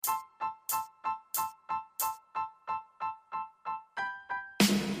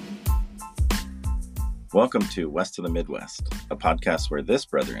Welcome to West of the Midwest, a podcast where this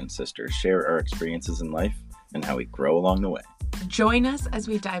brother and sister share our experiences in life and how we grow along the way. Join us as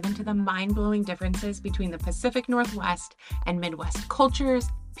we dive into the mind-blowing differences between the Pacific Northwest and Midwest cultures,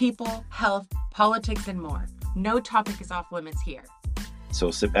 people, health, politics, and more. No topic is off limits here. So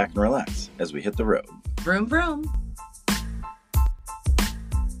sit back and relax as we hit the road. Vroom, vroom.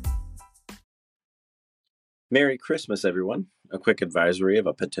 Merry Christmas, everyone. A quick advisory of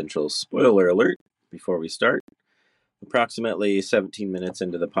a potential spoiler alert before we start. Approximately 17 minutes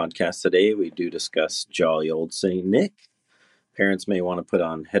into the podcast today, we do discuss jolly old St. Nick. Parents may want to put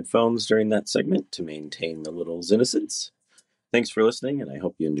on headphones during that segment to maintain the little's innocence. Thanks for listening, and I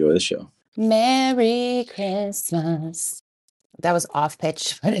hope you enjoy the show. Merry Christmas. That was off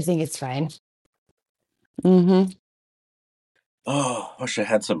pitch, but I think it's fine. Mm-hmm. Oh, I wish I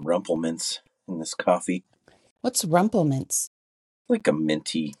had some Rumple Mints in this coffee. What's Rumple Mints? Like a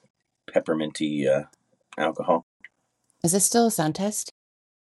minty, pepperminty alcohol. Is this still a sound test?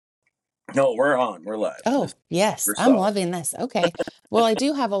 No, we're on. We're live. Oh, yes. we're I'm solid. loving this. Okay. Well, I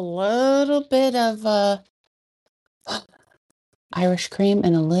do have a little bit of Irish cream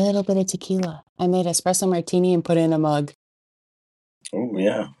and a little bit of tequila. I made espresso martini and put it in a mug. Oh,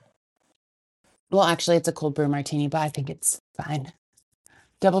 yeah. Well, actually, it's a cold brew martini, but I think it's fine.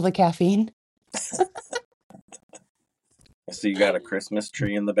 Double the caffeine. So you got a Christmas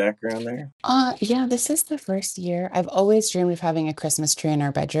tree in the background there? Yeah, this is the first year. I've always dreamed of having a Christmas tree in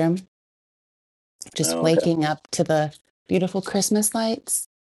our bedroom. Just waking up to the beautiful Christmas lights.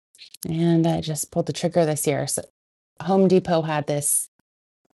 And I just pulled the trigger this year. So Home Depot had this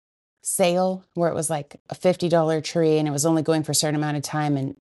sale where it was like a $50 tree and it was only going for a certain amount of time.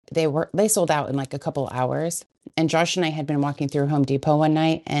 And they sold out in like a couple hours. And Josh and I had been walking through Home Depot one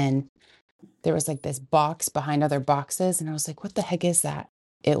night and there was like this box behind other boxes. And I was like, what the heck is that?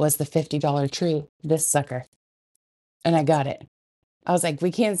 It was the $50 tree, this sucker. And I got it. I was like,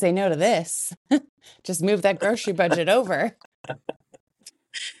 we can't say no to this. Just move that grocery budget over.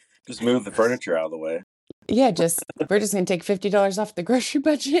 Just move the furniture out of the way. Yeah, we're just going to take $50 off the grocery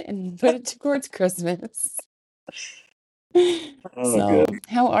budget and put it towards Christmas. So, good.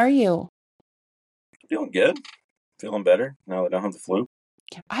 How are you? Feeling good. Feeling better now that I don't have the flu.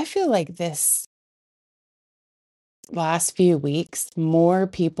 I feel like this last few weeks, more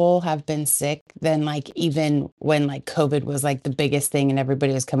people have been sick than like even when like COVID was like the biggest thing and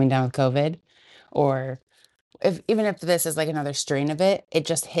everybody was coming down with COVID. Or even if this is like another strain of it, it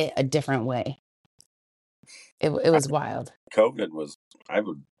just hit a different way. It was wild. COVID was,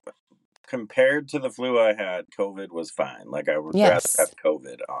 compared to the flu I had, COVID was fine. Like I would rather have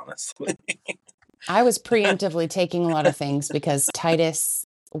COVID, honestly. I was preemptively taking a lot of things because Titus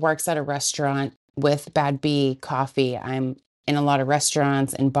works at a restaurant with Bad Bee Coffee. I'm in a lot of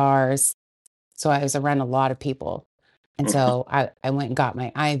restaurants and bars. So I was around a lot of people. And so I went and got my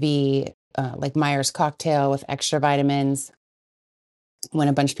IV, like Myers cocktail with extra vitamins. When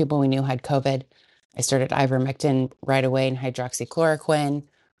a bunch of people we knew had COVID, I started ivermectin right away and hydroxychloroquine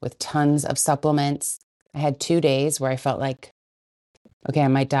with tons of supplements. I had 2 days where I felt like, okay, I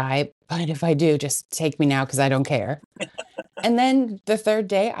might die, but if I do, just take me now because I don't care. And then the third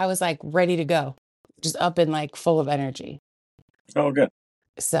day, I was like ready to go, just up and like full of energy. Oh, good.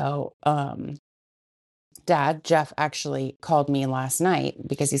 So, Dad, Jeff, actually called me last night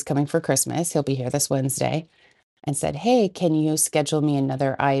because he's coming for Christmas. He'll be here this Wednesday and said, hey, can you schedule me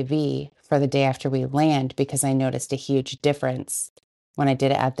another IV for the day after we land? Because I noticed a huge difference when I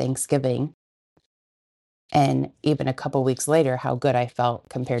did it at Thanksgiving. And even a couple weeks later, how good I felt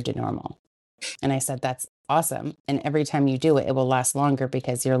compared to normal. And I said, that's awesome. And every time you do it, it will last longer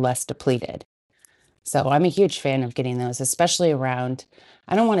because you're less depleted. So I'm a huge fan of getting those, especially around,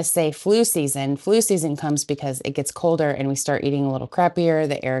 I don't want to say flu season. Flu season comes because it gets colder and we start eating a little crappier.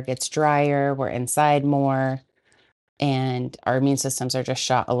 The air gets drier. We're inside more. And our immune systems are just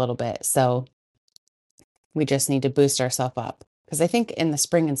shot a little bit. So we just need to boost ourselves up. Because I think in the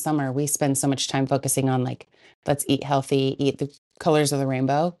spring and summer, we spend so much time focusing on like, let's eat healthy, eat the colors of the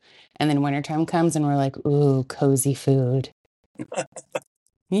rainbow. And then wintertime comes and we're like, ooh, cozy food.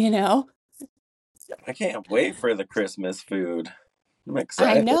 You know? I can't wait for the Christmas food. I'm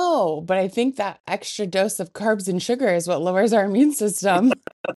excited. I know, but I think that extra dose of carbs and sugar is what lowers our immune system.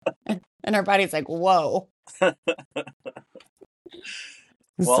 And our body's like, whoa.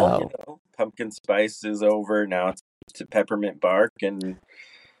 Well, pumpkin spice is over. Now it's to peppermint bark and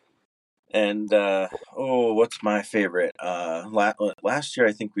what's my favorite? Last year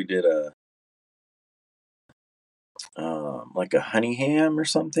I think we did like a honey ham or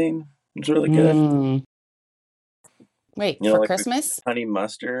something. It was really good. Wait, You know, for like Christmas? honey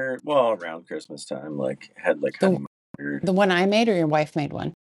mustard. Well, around Christmas time, like had like The honey mustard. the one I made or your wife made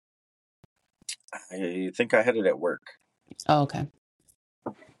one? I think I had it at work. Oh, okay.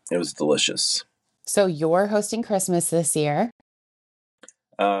 It was delicious. So you're hosting Christmas this year.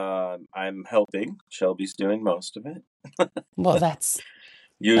 I'm helping. Shelby's doing most of it. Well, that's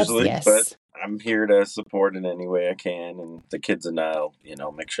Usually, but yes. I'm here to support in any way I can, and the kids and I'll,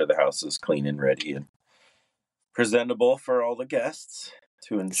 make sure the house is clean and ready and presentable for all the guests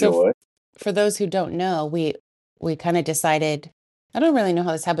to So enjoy. for those who don't know, we kind of decided, I don't really know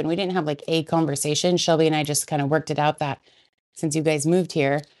how this happened. We didn't have like a conversation. Shelby and I just kind of worked it out that since you guys moved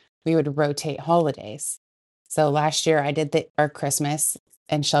here, we would rotate holidays. So last year I did our Christmas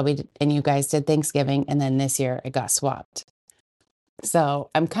and Shelby and you guys did Thanksgiving, and then this year it got swapped. So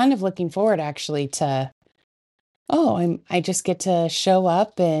I'm kind of looking forward actually to, I just get to show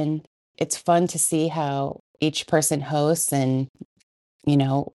up, and it's fun to see how each person hosts. And, you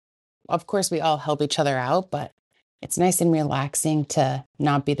know, of course we all help each other out, but it's nice and relaxing to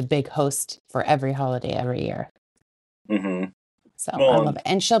not be the big host for every holiday every year. Mm-hmm. So Well, I love it.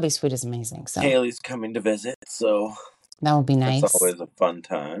 And Shelby's food is amazing. So Haley's coming to visit, so that would be nice. that's always a fun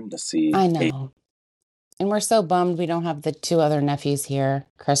time to see. I know. And we're so bummed we don't have the two other nephews here,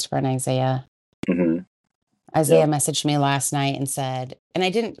 Christopher and Isaiah. Mm-hmm. Isaiah messaged me last night and said, and I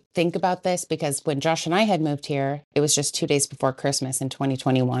didn't think about this because when Josh and I had moved here, it was just 2 days before Christmas in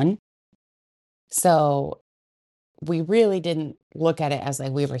 2021. So we really didn't look at it as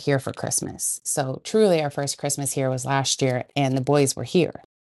like we were here for Christmas. So truly our first Christmas here was last year, and the boys were here.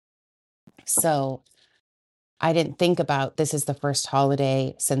 So I didn't think about this is the first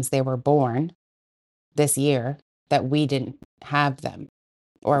holiday since they were born this year that we didn't have them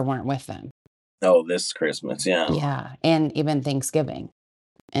or weren't with them. Oh, this Christmas, yeah. Yeah, and even Thanksgiving.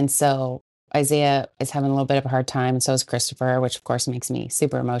 And so Isaiah is having a little bit of a hard time, and so is Christopher, which of course makes me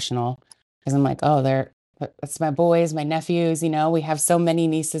super emotional because I'm like, oh, that's my boys, my nephews. We have so many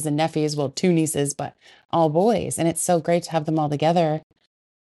nieces and nephews. Well, 2 nieces, but all boys, and it's so great to have them all together.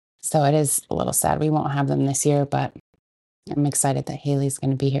 So it is a little sad we won't have them this year, but I'm excited that Haley's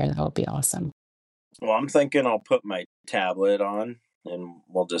going to be here. That would be awesome. Well, I'm thinking I'll put my tablet on and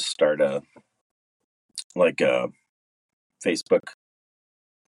we'll just start a Facebook.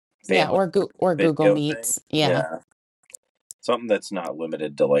 Yeah, or Google Meets. Yeah. Something that's not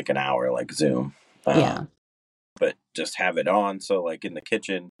limited to like an hour, like Zoom. Yeah. But just have it on so, like in the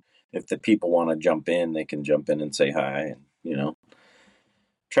kitchen, if the people want to jump in, they can jump in and say hi, and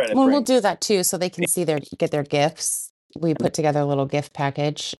try to. Well, we'll do that too, so they can see get their gifts. We put together a little gift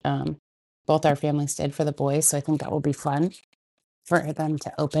package. Both our families did for the boys, so I think that will be fun for them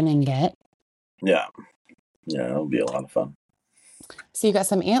to open and get. Yeah, it'll be a lot of fun. So you got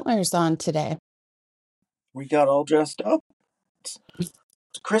some antlers on today. We got all dressed up. It's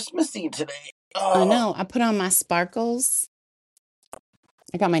Christmassy today. Oh. I know. I put on my sparkles.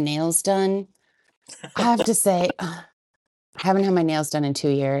 I got my nails done. I have to say, I haven't had my nails done in 2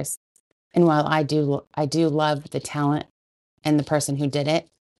 years. And while I do love the talent and the person who did it,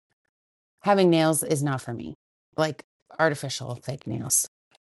 having nails is not for me. Like artificial fake nails.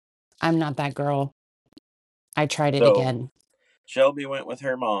 I'm not that girl. I tried it again. Shelby went with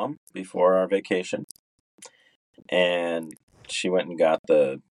her mom before our vacation, and she went and got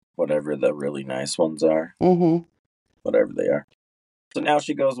whatever the really nice ones are. Mm-hmm. Whatever they are. So now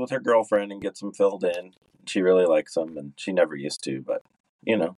she goes with her girlfriend and gets them filled in. She really likes them, and she never used to, but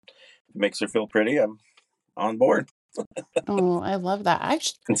if it makes her feel pretty, I'm on board. Oh, I love that.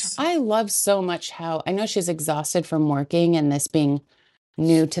 I love so much how I know she's exhausted from working and this being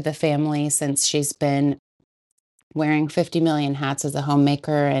new to the family since she's been wearing 50 million hats as a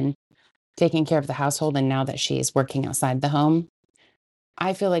homemaker and taking care of the household. And now that she's working outside the home,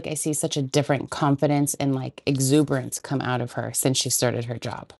 I feel like I see such a different confidence and like exuberance come out of her since she started her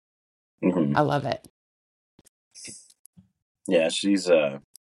job. Mm-hmm. I love it. Yeah, she's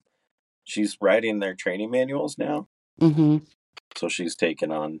writing their training manuals now. Mm-hmm. So she's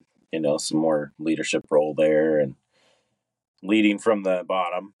taken on, some more leadership role there and leading from the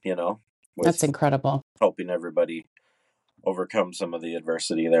bottom, That's incredible. Helping everybody overcome some of the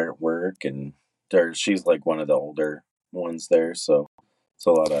adversity there at work. And she's like one of the older ones there. So it's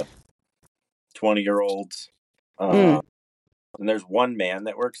a lot of 20-year-olds. And there's one man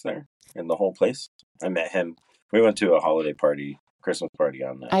that works there in the whole place. I met him. We went to a holiday party, Christmas party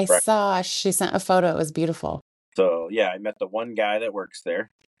on that. I saw she sent a photo. It was beautiful. So, yeah, I met the one guy that works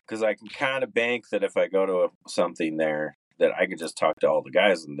there because I can kind of bank that if I go to something there that I can just talk to all the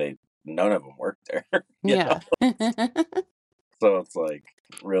guys and none of them work there. Yeah. So it's like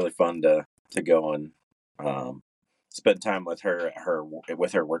really fun to go and spend time with her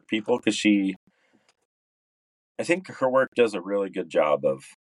work people, because I think her work does a really good job of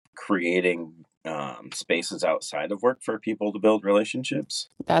creating spaces outside of work for people to build relationships.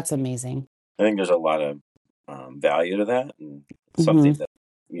 That's amazing. I think there's a lot of value to that, and something that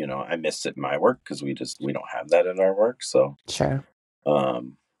I miss it in my work, because we don't have that in our work. So Sure.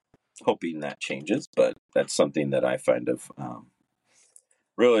 hoping that changes, but that's something that I find of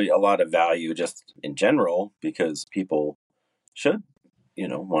really a lot of value just in general, because people should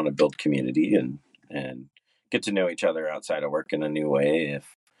want to build community and get to know each other outside of work in a new way.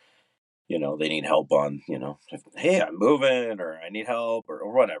 If they need help on, if, hey, I'm moving, or I need help,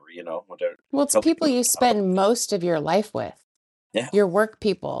 or whatever, whatever. Well, it's people you spend most of your life with. Yeah. Your work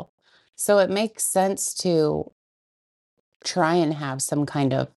people. So it makes sense to try and have some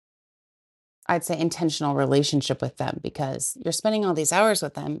kind of, I'd say, intentional relationship with them, because you're spending all these hours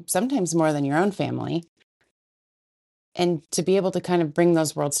with them, sometimes more than your own family. And to be able to kind of bring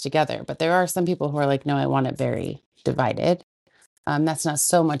those worlds together. But there are some people who are like, no, I want it very divided. That's not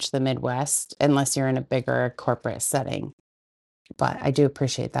so much the Midwest, unless you're in a bigger corporate setting. But I do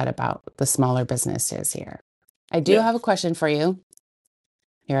appreciate that about the smaller businesses here. I do have a question for you.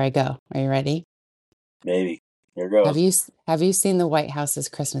 Here I go. Are you ready? Maybe. Here goes. Have you seen the White House's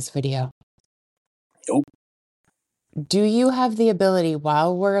Christmas video? Nope. Do you have the ability,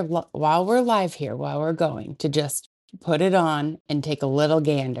 while we're live here, while we're going, to just put it on and take a little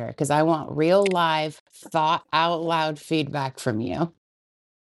gander? Because I want real live, thought out loud feedback from you. All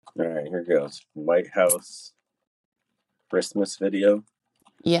right, here goes. White House Christmas video.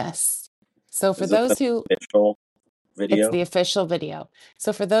 Yes. So for those who... official video? It's the official video.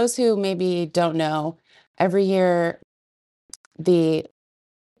 So for those who maybe don't know, every year the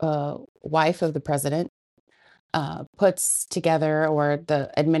wife of the president puts together, or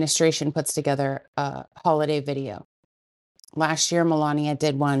the administration puts together, a holiday video. Last year, Melania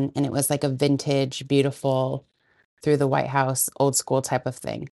did one, and it was like a vintage, beautiful, through the White House, old school type of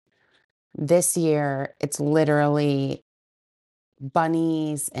thing. This year, it's literally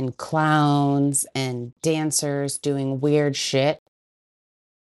bunnies and clowns and dancers doing weird shit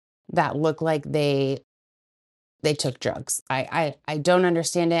that look like they took drugs. I don't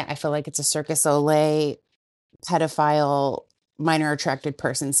understand it. I feel like it's a Circus Olay pedophile minor attracted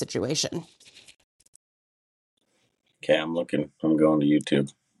person situation. Okay, I'm going to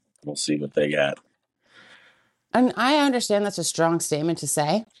YouTube. We'll see what they got. And I understand that's a strong statement to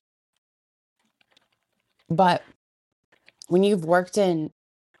say, but when you've worked in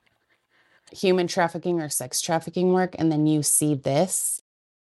human trafficking or sex trafficking work, and then you see this,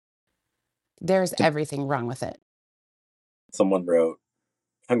 there's everything wrong with it. Someone wrote,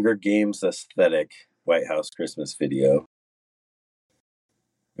 Hunger Games aesthetic White House Christmas video.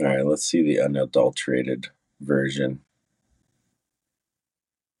 All right, let's see the unadulterated version.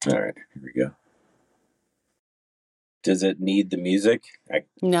 All right, here we go. Does it need the music?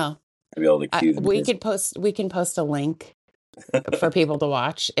 No. I'll be able to cue the music. We can post a link for people to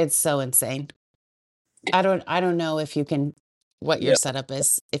watch. It's so insane. I don't know if you can, what your setup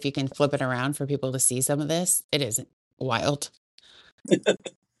is, if you can flip it around for people to see some of this. It is wild.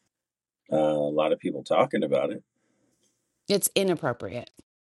 A lot of people talking about it. It's inappropriate.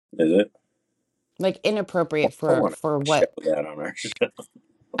 Is it? Like inappropriate for what? That on our show.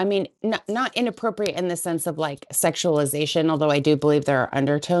 I mean, not inappropriate in the sense of like sexualization, although I do believe there are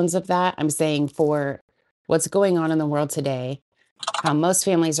undertones of that. I'm saying for what's going on in the world today, how most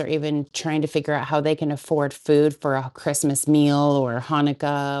families are even trying to figure out how they can afford food for a Christmas meal or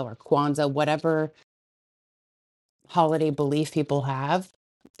Hanukkah or Kwanzaa, whatever holiday belief people have.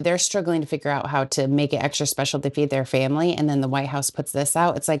 They're struggling to figure out how to make it extra special to feed their family. And then the White House puts this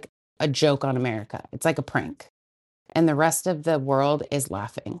out. It's like a joke on America. It's like a prank. And the rest of the world is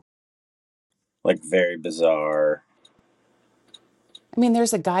laughing. Like very bizarre. I mean,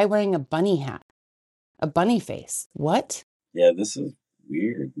 there's a guy wearing a bunny hat, a bunny face. What? Yeah, this is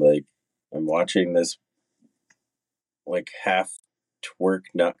weird. Like, I'm watching this like half twerk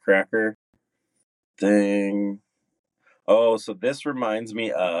nutcracker thing. Oh, so this reminds me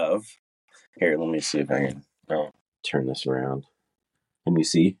of... Here, let me see if I can turn this around. Can you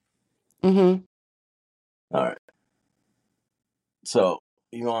see? Mm-hmm. All right. So,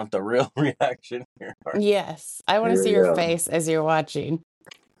 you want the real reaction here? Yes. I want to see your face as you're watching.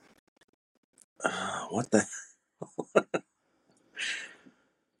 What the...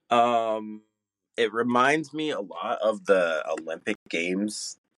 It reminds me a lot of the Olympic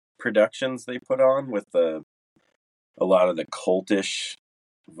Games productions they put on with a lot of the cultish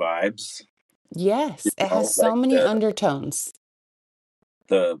vibes. Yes, it has so many undertones.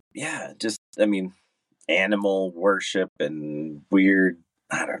 I mean, animal worship and weird,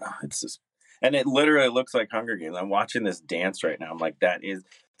 I don't know. It's just, and it literally looks like Hunger Games. I'm watching this dance right now. I'm like,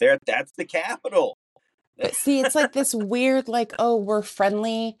 that's the Capitol. But see, it's like this weird, like, oh, we're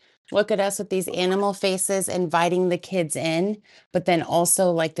friendly. Look at us with these animal faces, inviting the kids in. But then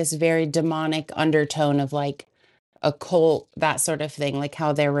also like this very demonic undertone of like a cult, that sort of thing. Like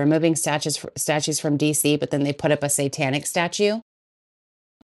how they're removing statues from DC, but then they put up a satanic statue.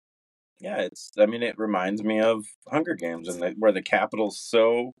 Yeah, it reminds me of Hunger Games, and where the Capitol's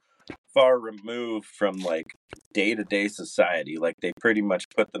so far removed from like day-to-day society. Like they pretty much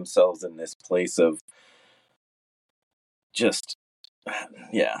put themselves in this place of just,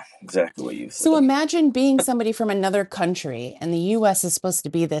 yeah, exactly what you said. So imagine being somebody from another country, and the US is supposed to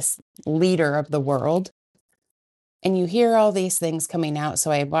be this leader of the world. And you hear all these things coming out. So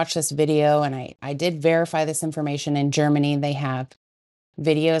I watched this video, and I did verify this information. In Germany, they have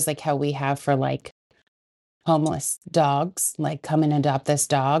videos like how we have for like homeless dogs, like come and adopt this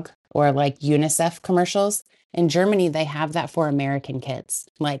dog, or like UNICEF commercials. In Germany, they have that for American kids.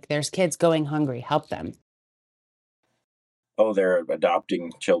 Like there's kids going hungry, help them. Oh, they're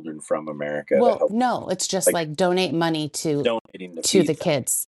adopting children from America to Well, help. no, it's just like donate money donating to the them.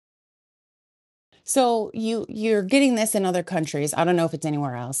 kids. So you're getting this in other countries. I don't know if it's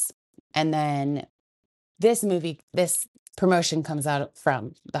anywhere else. And then this promotion comes out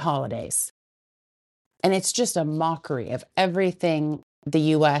from the holidays. And it's just a mockery of everything the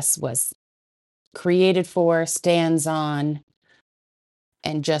US was created for, stands on,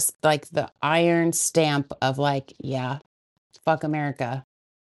 and just like the iron stamp of like, yeah, fuck America.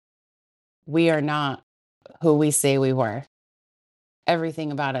 We are not who we say we were.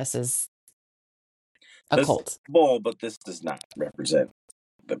 Everything about us is a cult. Well, but this does not represent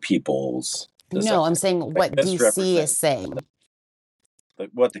the people's desire. No, I'm saying what DC is saying.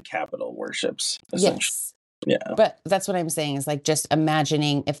 What the Capitol worships, essentially. Yes. Yeah. But that's what I'm saying is like just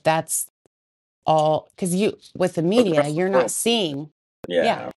imagining if that's all, because with the media, you're not seeing.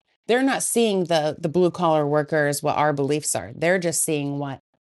 Yeah. They're not seeing the blue collar workers, what our beliefs are. They're just seeing what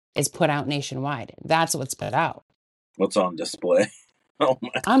is put out nationwide. That's what's put out. What's on display. Oh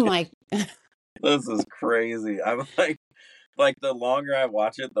my I'm God. like, this is crazy. I'm like the longer I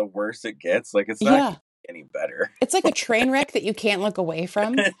watch it, the worse it gets. Like it's not any better. It's like a train wreck that you can't look away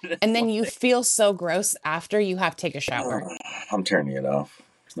from. And then you feel so gross after you have to take a shower. I'm turning it off.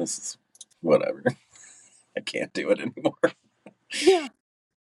 This is whatever. I can't do it anymore. Yeah.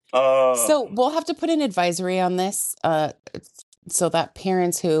 So we'll have to put an advisory on this so that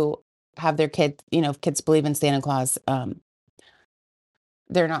parents who have their kids believe in Santa Claus,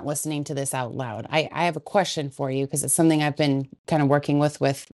 they're not listening to this out loud. I have a question for you because it's something I've been kind of working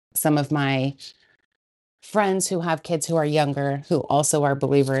with some of my friends who have kids who are younger, who also are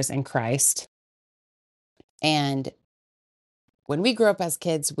believers in Christ. And when we grew up as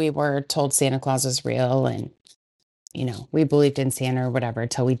kids, we were told Santa Claus is real and, we believed in Santa or whatever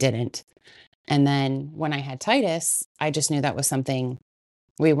until we didn't. And then when I had Titus, I just knew that was something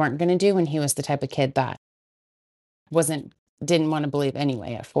we weren't going to do. And he was the type of kid that didn't want to believe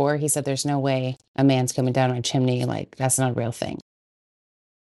anyway. At 4, he said, there's no way a man's coming down a chimney. Like, that's not a real thing.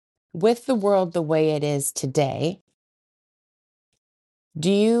 With the world the way it is today,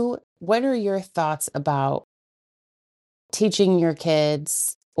 what are your thoughts about teaching your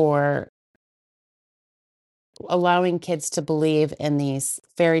kids or allowing kids to believe in these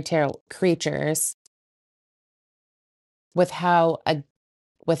fairy tale creatures with how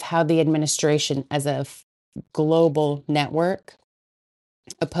the administration as a global network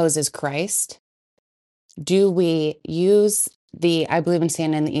opposes Christ? Do we use the I believe in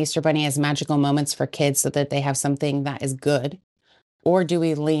Santa and the Easter Bunny as magical moments for kids so that they have something that is good? Or do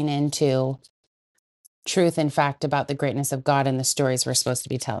we lean into truth and fact about the greatness of God and the stories we're supposed to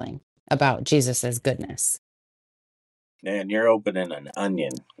be telling about Jesus's goodness? Man, you're opening an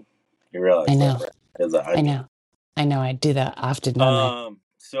onion. You realize I know. that, right? There's an onion. I know. I do that often, don't I?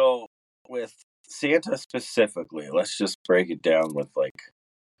 So with Santa specifically, let's just break it down with like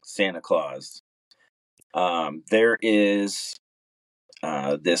Santa Claus. There is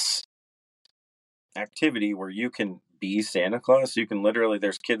this activity where you can be Santa Claus. You can literally,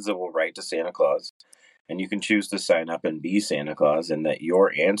 there's kids that will write to Santa Claus, and you can choose to sign up and be Santa Claus, and that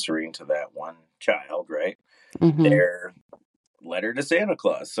you're answering to that one child, right? Mm-hmm. Their letter to Santa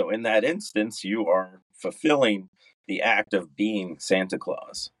Claus. So in that instance, you are fulfilling the act of being Santa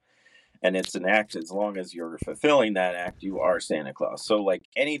Claus. And it's an act, as long as you're fulfilling that act, you are Santa Claus. So like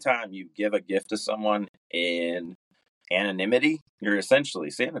anytime you give a gift to someone in anonymity, you're essentially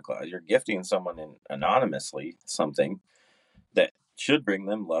Santa Claus. You're gifting someone anonymously something that should bring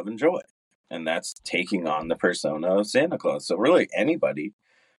them love and joy. and that's taking on the persona of Santa Claus. So really anybody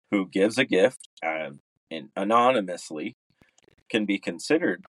who gives a gift anonymously can be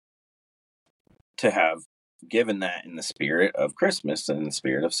considered to have given that in the spirit of Christmas and the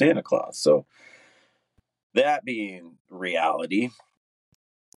spirit of Santa Claus. So that being reality,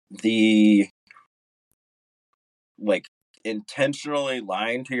 the intentionally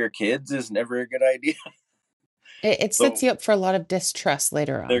lying to your kids is never a good idea. It sets you up for a lot of distrust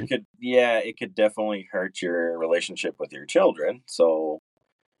later on. It could definitely hurt your relationship with your children. So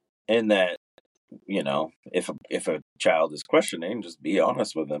in that, if a child is questioning, just be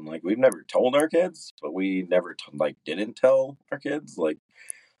honest with them. Like, we've never told our kids, but we never didn't tell our kids. Like,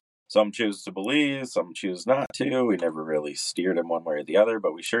 some choose to believe, some choose not to. We never really steered them one way or the other,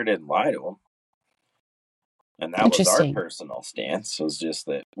 but we sure didn't lie to them. And that was our personal stance, was just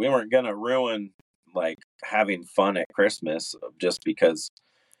that we weren't going to ruin having fun at Christmas just because,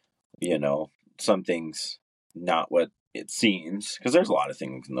 something's not what it seems. Because there's a lot of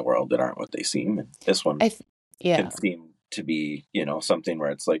things in the world that aren't what they seem. And this one can seem to be, something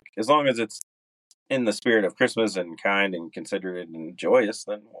where it's like, as long as it's in the spirit of Christmas and kind and considerate and joyous,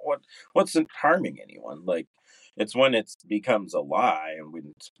 then what's harming anyone? Like, it's when it becomes a lie and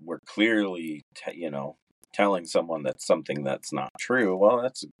we're clearly, telling someone that something that's not true. Well,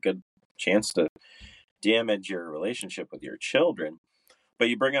 that's a good chance to damage your relationship with your children. But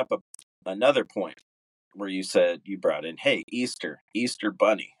you bring up another point where you brought in, hey, Easter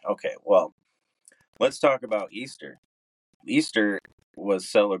bunny. Okay, well, let's talk about Easter. Easter was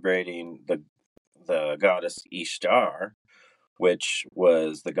celebrating the goddess Ishtar, which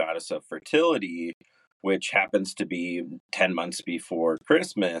was the goddess of fertility, which happens to be 10 months before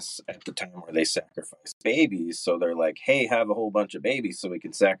Christmas at the time where they sacrifice babies. So they're like, hey, have a whole bunch of babies so we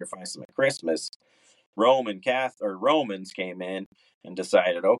can sacrifice them at Christmas. Romans came in and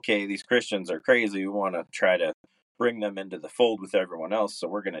decided, okay, these Christians are crazy. We want to try to bring them into the fold with everyone else. So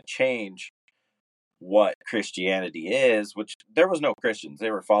we're going to change what Christianity is, which there was no Christians. They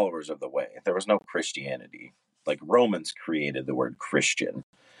were followers of the way. There was no Christianity. Like, Romans created the word Christian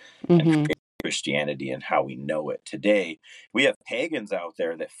and Christianity and how we know it today. We have pagans out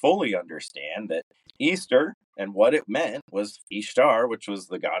there that fully understand that Easter and what it meant was Ishtar, which was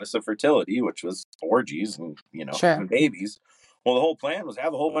the goddess of fertility, which was orgies and, having babies. Well, the whole plan was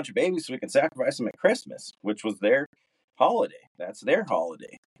have a whole bunch of babies so we can sacrifice them at Christmas, which was their holiday. That's their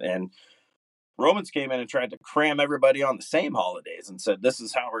holiday. And Romans came in and tried to cram everybody on the same holidays and said, this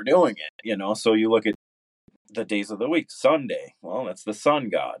is how we're doing it, So you look at the days of the week. Sunday, well, that's the sun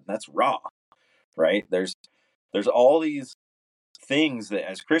god. That's Ra, right? There's all these things that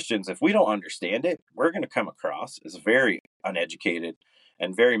as Christians, if we don't understand it, we're going to come across as very uneducated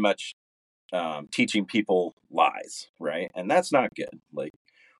and very much teaching people lies, right? And that's not good. Like,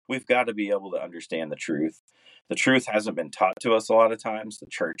 we've got to be able to understand the truth. The truth hasn't been taught to us a lot of times. The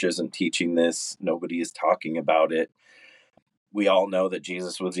church isn't teaching this. Nobody is talking about it. We all know that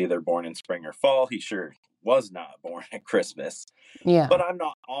Jesus was either born in spring or fall. He sure was not born at Christmas. Yeah. But I'm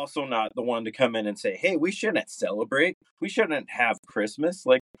also not the one to come in and say, hey, we shouldn't celebrate. We shouldn't have Christmas.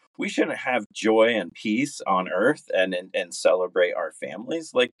 Like, we shouldn't have joy and peace on earth and celebrate our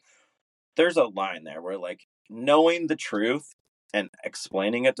families. Like, there's a line there where, like, knowing the truth and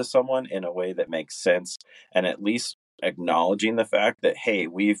explaining it to someone in a way that makes sense, and at least acknowledging the fact that, hey,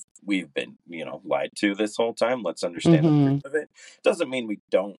 we've been, lied to this whole time. Let's understand the truth of it. Doesn't mean we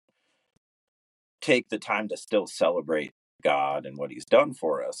don't take the time to still celebrate God and what he's done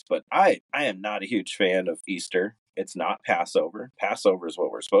for us. But I am not a huge fan of Easter. It's not Passover. Passover is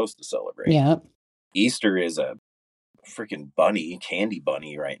what we're supposed to celebrate. Yeah. Easter is a freaking candy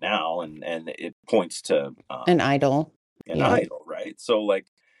bunny right now, and it points to an idol. Idol, right? So, like,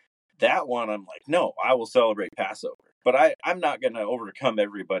 that one, I'm like, no, I will celebrate Passover. But I'm not going to overcome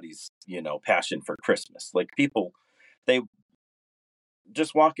everybody's, passion for Christmas. Like, people, they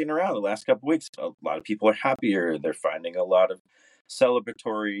just walking around the last couple of weeks, a lot of people are happier. They're finding a lot of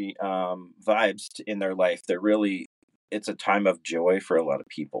celebratory vibes in their life. It's a time of joy for a lot of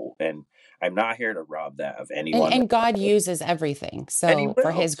people. And I'm not here to rob that of anyone. And God uses everything. So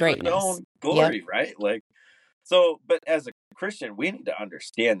for his greatness. His own glory, right? Like, so, but as a Christian, we need to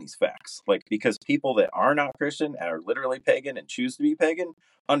understand these facts. Like, because people that are not Christian and are literally pagan and choose to be pagan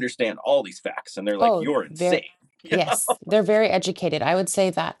understand all these facts. And they're like, you're insane. Yes, they're very educated. I would say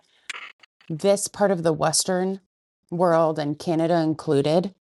that this part of the Western world, and Canada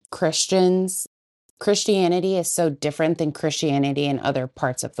included, Christianity is so different than Christianity in other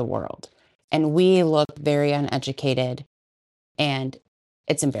parts of the world. And we look very uneducated, and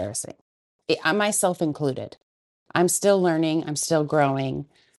it's embarrassing. I myself included. I'm still learning. I'm still growing.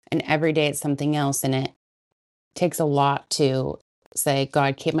 And every day it's something else. And it takes a lot to say,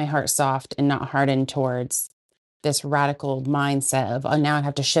 God, keep my heart soft and not hardened towards this radical mindset of, oh, now I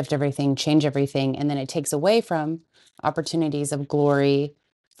have to shift everything, change everything. And then it takes away from opportunities of glory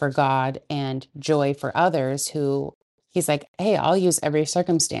for God and joy for others who he's like, hey, I'll use every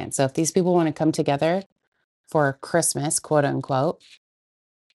circumstance. So if these people want to come together for Christmas, quote unquote,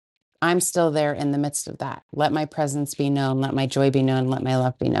 I'm still there in the midst of that. Let my presence be known. Let my joy be known. Let my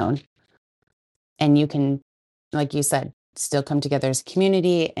love be known. And you can, like you said, still come together as a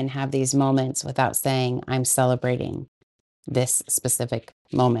community and have these moments without saying, I'm celebrating this specific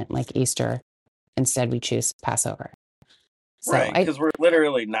moment like Easter. Instead, we choose Passover. So right, because we're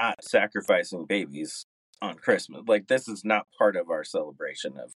literally not sacrificing babies on Christmas. Like, this is not part of our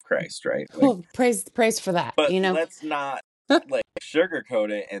celebration of Christ, right? Like, well, praise for that. but let's not like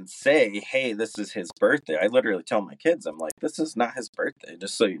sugarcoat it and say, hey, this is his birthday. I literally tell my kids, I'm like, this is not his birthday,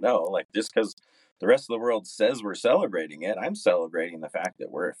 just so you know. Like, just because the rest of the world says we're celebrating it, I'm celebrating the fact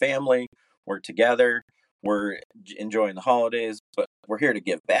that we're a family, we're together, we're enjoying the holidays, but we're here to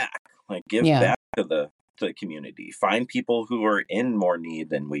give back. Like, give back to the community. Find people who are in more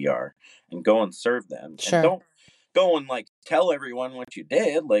need than we are and go and serve them. Sure. And don't go and like tell everyone what you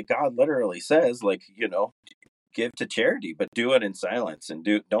did. Like, God literally says, like, you know, give to charity, but do it in silence, and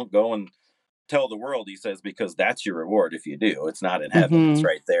don't go and tell the world, he says, because that's your reward if you do. It's not in heaven. It's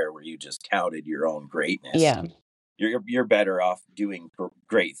right there where you just touted your own greatness. Yeah. You're better off doing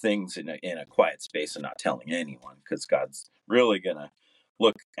great things in a quiet space and not telling anyone, because God's really gonna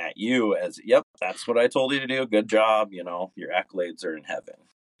look at you as, yep, that's what I told you to do. Good job. You know, your accolades are in heaven.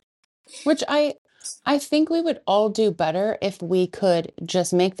 Which I think we would all do better if we could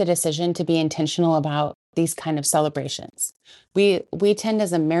just make the decision to be intentional about these kind of celebrations. We tend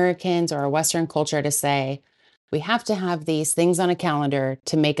as Americans or a Western culture to say we have to have these things on a calendar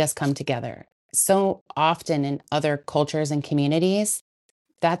to make us come together. So often in other cultures and communities,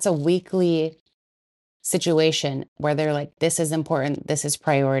 that's a weekly situation where they're like, this is important, this is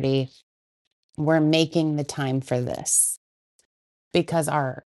priority. We're making the time for this because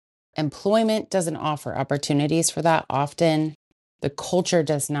our employment doesn't offer opportunities for that often. The culture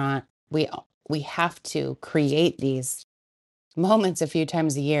does not. We have to create these moments a few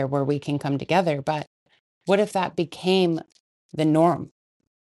times a year where we can come together. But what if that became the norm?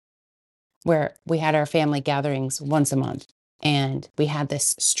 Where we had our family gatherings once a month and we had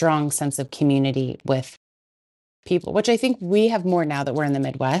this strong sense of community with people, which I think we have more now that we're in the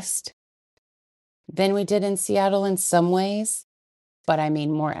Midwest than we did in Seattle in some ways. But I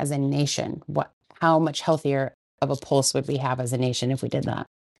mean, more as a nation, how much healthier of a pulse would we have as a nation if we did that?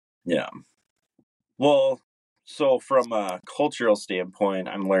 Yeah. Well, so from a cultural standpoint,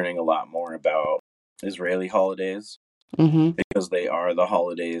 I'm learning a lot more about Israeli holidays because they are the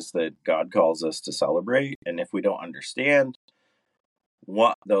holidays that God calls us to celebrate. And if we don't understand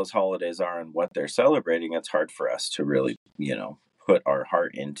what those holidays are and what they're celebrating, it's hard for us to really, you know, put our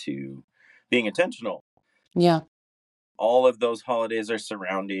heart into being intentional. Yeah. All of those holidays are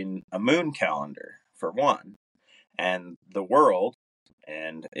surrounding a moon calendar, for one. And the world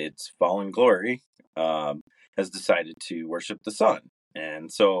and its fallen glory has decided to worship the sun.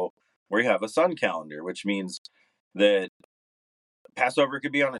 And so we have a sun calendar, which means that Passover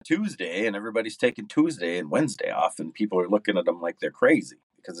could be on a Tuesday and everybody's taking Tuesday and Wednesday off, and people are looking at them like they're crazy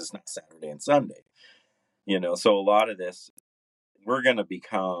because it's not Saturday and Sunday. You know, so a lot of this we're going to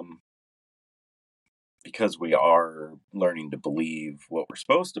become, because we are learning to believe what we're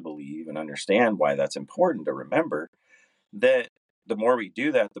supposed to believe and understand why that's important to remember, that the more we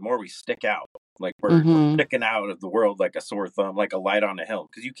do that, the more we stick out. Like we're sticking out of the world like a sore thumb, like a light on a hill,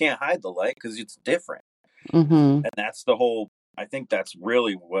 because you can't hide the light because it's different. And that's the whole, I think that's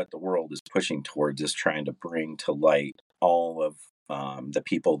really what the world is pushing towards, is trying to bring to light all of the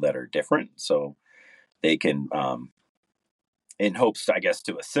people that are different. So they can, in hopes, I guess,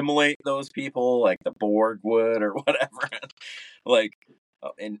 to assimilate those people like the Borg would or whatever, like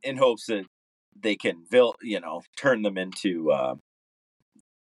in hopes that they can, turn them into,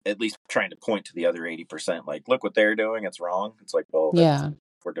 at least trying to point to the other 80%, like, look what they're doing, it's wrong. It's like, well, if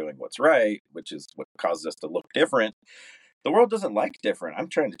we're doing what's right, which is what causes us to look different. The world doesn't like different. I'm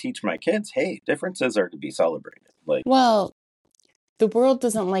trying to teach my kids, hey, differences are to be celebrated. Like, well, the world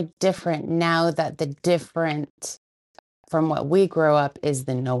doesn't like different now that the different from what we grow up is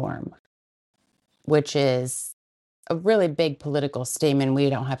the norm, which is a really big political statement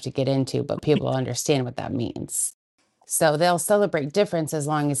we don't have to get into, but people understand what that means. So they'll celebrate difference as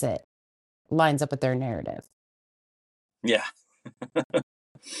long as it lines up with their narrative. Yeah.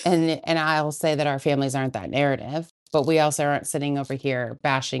 And I'll say that our families aren't that narrative. but we also aren't sitting over here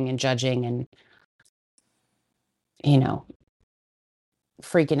bashing and judging and,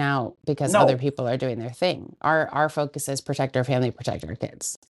 freaking out because other people are doing their thing. Our focus is protect our family, protect our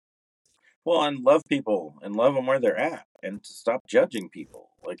kids. Well, and love people and love them where they're at, and to stop judging people.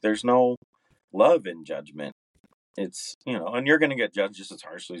 Like, there's no love in judgment. It's, and you're going to get judged just as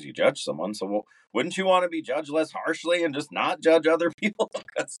harshly as you judge someone. So, wouldn't you want to be judged less harshly and just not judge other people?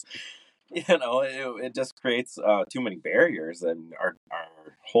 Because, it just creates too many barriers, and our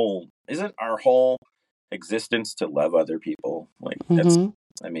whole existence to love other people. Like, that's,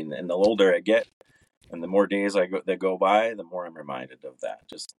 and the older I get, and the more days that go by, the more I'm reminded of that.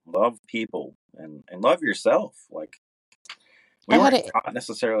 Just love people and love yourself. Like, we weren't taught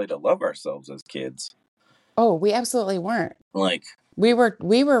necessarily to love ourselves as kids. Oh, we absolutely weren't. Like, we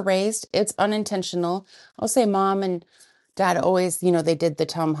were raised, it's unintentional. I'll say mom and dad always, they did the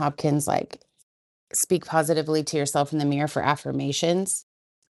Tom Hopkins, like, speak positively to yourself in the mirror for affirmations.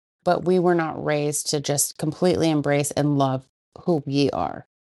 But we were not raised to just completely embrace and love who we are.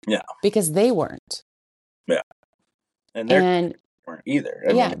 Yeah. Because they weren't. Yeah. And they weren't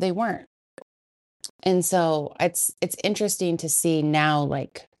either. They weren't. And so it's interesting to see now,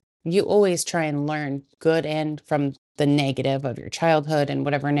 like, you always try and learn good and from the negative of your childhood and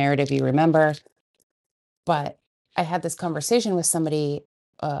whatever narrative you remember. But I had this conversation with somebody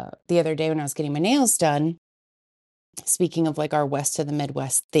the other day when I was getting my nails done, speaking of like our West to the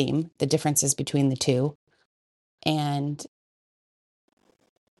Midwest theme, the differences between the two, and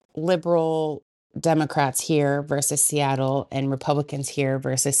liberal Democrats here versus Seattle and Republicans here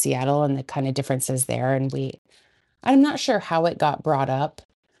versus Seattle and the kind of differences there. And I'm not sure how it got brought up,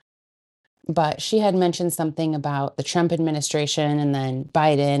 but she had mentioned something about the Trump administration and then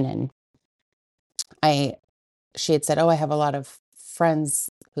Biden. And she had said, oh, I have a lot of friends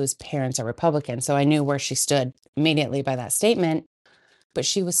whose parents are Republican. So I knew where she stood immediately by that statement. But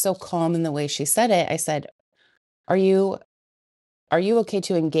she was so calm in the way she said it. I said, are you okay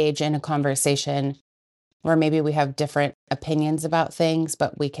to engage in a conversation where maybe we have different opinions about things,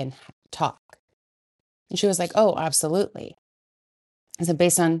 but we can talk? And she was like, oh, absolutely. I said,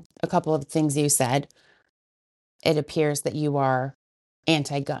 based on a couple of things you said, it appears that you are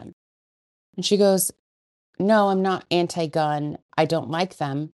anti-gun. And she goes, no, I'm not anti-gun. I don't like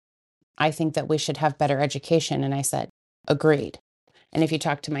them. I think that we should have better education. And I said, agreed. And if you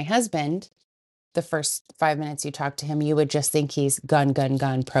talk to my husband, the first 5 minutes you talk to him, you would just think he's gun,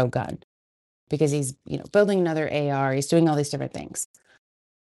 pro-gun. Because he's, building another AR. He's doing all these different things.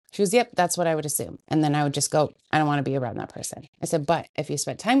 She goes, yep, that's what I would assume. And then I would just go, I don't want to be around that person. I said, but if you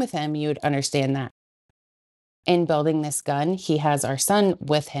spent time with him, you would understand that in building this gun, he has our son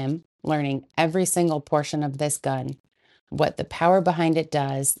with him, learning every single portion of this gun, what the power behind it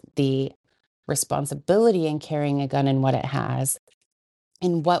does, the responsibility in carrying a gun and what it has,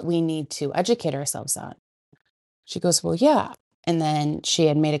 and what we need to educate ourselves on. She goes, well, yeah. And then she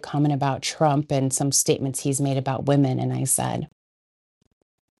had made a comment about Trump and some statements he's made about women. And I said,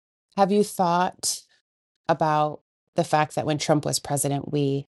 have you thought about the fact that when Trump was president,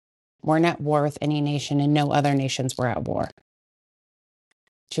 we weren't at war with any nation and no other nations were at war?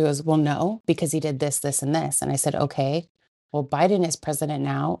 She goes, well, no, because he did this, this, and this. And I said, okay, well, Biden is president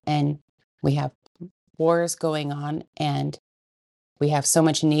now and we have wars going on and we have so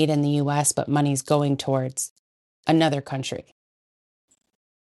much need in the US, but money's going towards another country.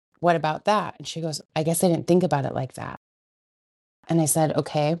 What about that? And she goes, I guess I didn't think about it like that. And I said,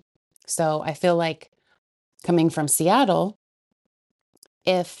 okay. So I feel like coming from Seattle,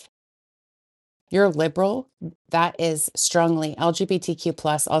 if you're liberal, that is strongly LGBTQ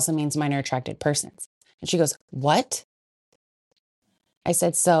plus also means minor attracted persons. And she goes, what? I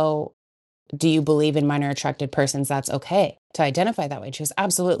said, so do you believe in minor attracted persons? That's okay to identify that way. And she goes,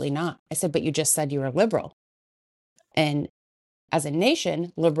 absolutely not. I said, but you just said you were liberal. And as a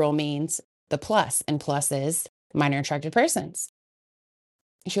nation, liberal means the plus, and plus is minor attracted persons.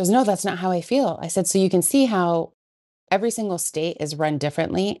 And she goes, no, that's not how I feel. I said, so you can see how every single state is run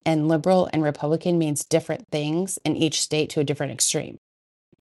differently, and liberal and Republican means different things in each state to a different extreme.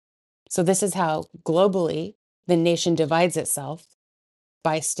 So this is how globally the nation divides itself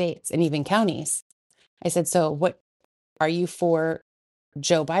by states and even counties. I said, so what are you for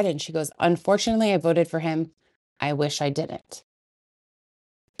Joe Biden? She goes, unfortunately, I voted for him. I wish I didn't.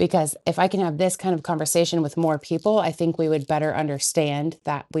 Because if I can have this kind of conversation with more people, I think we would better understand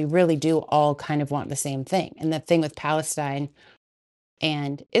that we really do all kind of want the same thing. And the thing with Palestine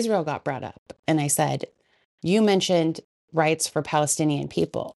and Israel got brought up. And I said, you mentioned rights for Palestinian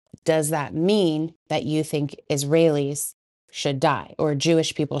people. Does that mean that you think Israelis should die or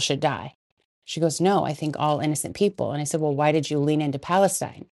Jewish people should die? She goes, no, I think all innocent people. And I said, well, why did you lean into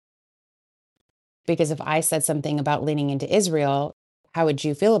Palestine? Because if I said something about leaning into Israel, how would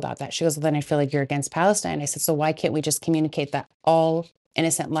you feel about that? She goes, well, then I feel like you're against Palestine. I said, so why can't we just communicate that all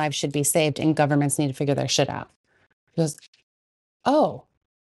innocent lives should be saved and governments need to figure their shit out? She goes, oh,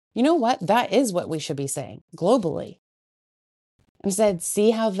 you know what? That is what we should be saying globally. And said,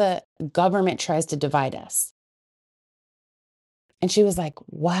 see how the government tries to divide us. And she was like,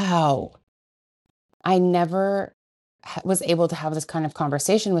 wow, I never was able to have this kind of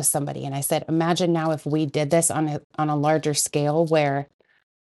conversation with somebody. And I said, imagine now if we did this on a larger scale where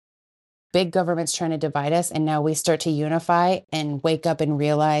big government's trying to divide us, and now we start to unify and wake up and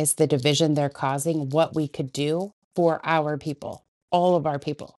realize the division they're causing, what we could do for our people, all of our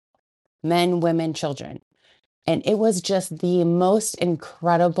people, men, women, children. And it was just the most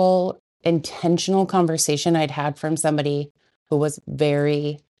incredible, intentional conversation I'd had from somebody who was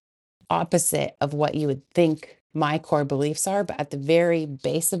very opposite of what you would think my core beliefs are. But at the very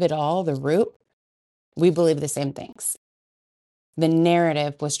base of it all, the root, we believe the same things. The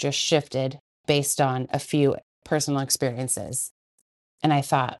narrative was just shifted based on a few personal experiences. And I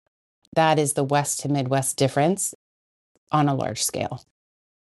thought, that is the West to Midwest difference on a large scale.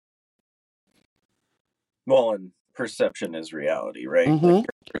 Well, and perception is reality, right? Mm-hmm. Like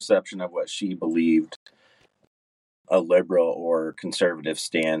your perception of what she believed a liberal or conservative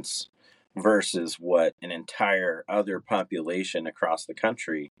stance versus what an entire other population across the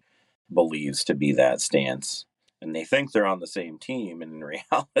country believes to be that stance. And they think they're on the same team. And in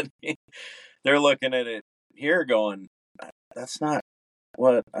reality, they're looking at it here going, that's not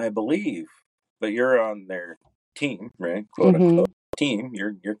what I believe. But you're on their team, right? Quote unquote team.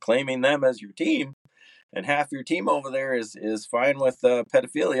 You're claiming them as your team. And half your team over there is fine with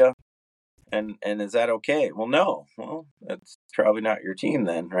pedophilia. And is that okay? Well, no. Well, that's probably not your team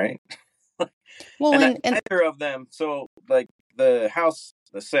then, right? Well, and neither of them. So, like the House,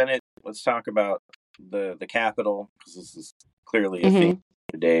 the Senate. Let's talk about the Capitol, because this is clearly a theme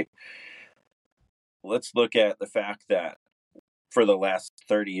today. Let's look at the fact that for the last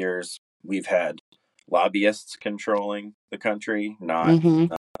 30 years, we've had lobbyists controlling the country, not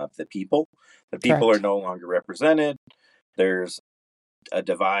the people. The people Correct. are no longer represented. There's a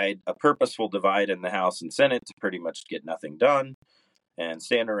purposeful divide in the House and Senate to pretty much get nothing done and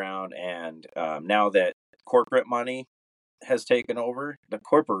stand around. And now that corporate money has taken over, the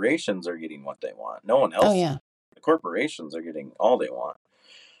corporations are getting what they want. No one else. Oh, yeah. The corporations are getting all they want.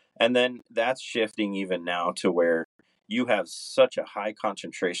 And then that's shifting even now to where you have such a high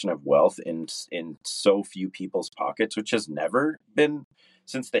concentration of wealth in so few people's pockets, which has never been,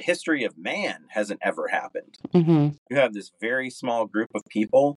 since the history of man, hasn't ever happened. You have this very small group of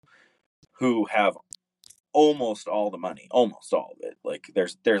people who have almost all the money, almost all of it. Like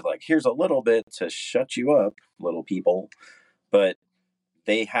there's like, here's a little bit to shut you up, little people. But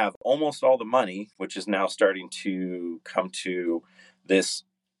they have almost all the money, which is now starting to come to this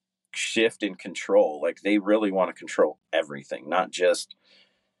shift in control. Like they really want to control everything, not just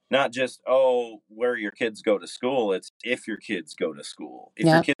where your kids go to school. It's if your kids go to school, if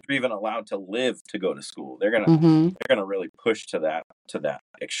your kids are even allowed to live to go to school. They're gonna really push to that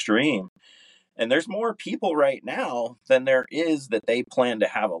extreme. And there's more people right now than there is that they plan to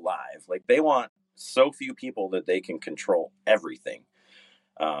have alive. Like they want so few people that they can control everything.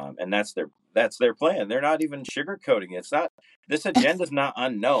 And that's their plan. They're not even sugarcoating it. It's not, this agenda is not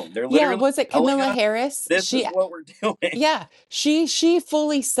unknown. They're literally was it Kamala Harris? This is what we're doing. Yeah, she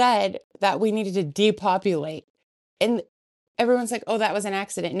fully said that we needed to depopulate, and everyone's like, "Oh, that was an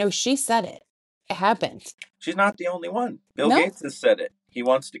accident." No, she said it. It happened. She's not the only one. Bill Gates has said it. He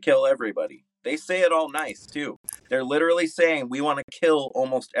wants to kill everybody. They say it all nice too. They're literally saying we want to kill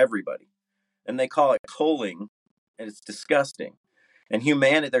almost everybody, and they call it culling, and it's disgusting. And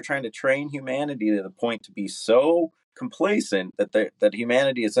humanity, they're trying to train humanity to the point to be so complacent that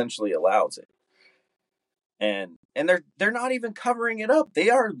humanity essentially allows it. And they're not even covering it up. They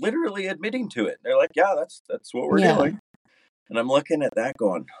are literally admitting to it. They're like, yeah, that's what we're doing. And I'm looking at that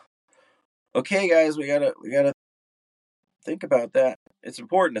going, okay, guys, we gotta think about that. It's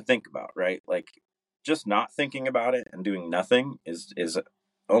important to think about, right? Like just not thinking about it and doing nothing is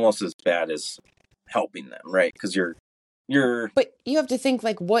almost as bad as helping them, right? Because but you have to think,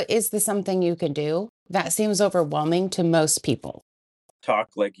 like, what is the something you can do? That seems overwhelming to most people. Talk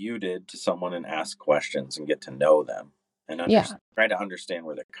like you did to someone and ask questions and get to know them and try to understand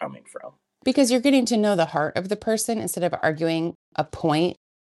where they're coming from. Because you're getting to know the heart of the person instead of arguing a point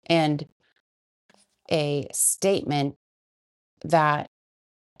and a statement that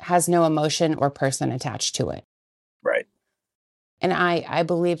has no emotion or person attached to it. Right. And I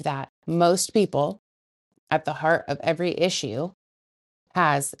believe that most people at the heart of every issue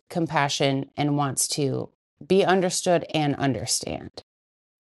has compassion and wants to be understood and understand.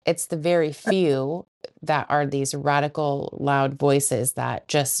 It's the very few that are these radical, loud voices that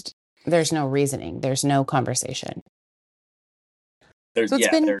just, there's no reasoning, there's no conversation. So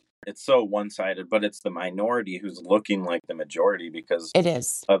it's so one-sided, but it's the minority who's looking like the majority because it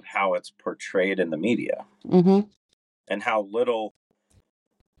is of how it's portrayed in the media. Mm-hmm. And how little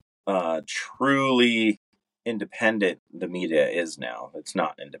truly independent the media is now. It's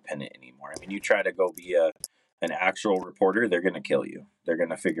not independent anymore. I mean, you try to go be an actual reporter, they're going to kill you. They're going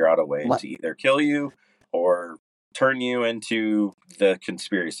to figure out a way to either kill you or turn you into the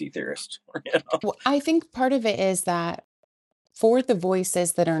conspiracy theorist. You know? Well, I think part of it is that for the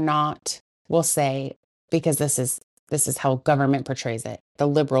voices that are not, we'll say, because this is how government portrays it, the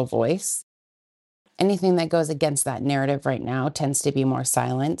liberal voice, anything that goes against that narrative right now tends to be more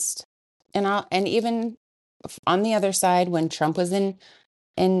silenced. And even on the other side, when Trump was in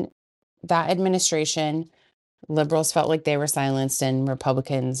that administration, liberals felt like they were silenced and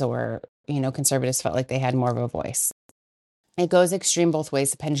Republicans or, conservatives felt like they had more of a voice. It goes extreme both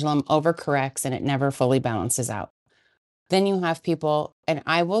ways. The pendulum overcorrects and it never fully balances out. Then you have people, and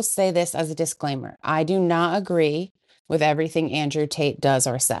I will say this as a disclaimer, I do not agree with everything Andrew Tate does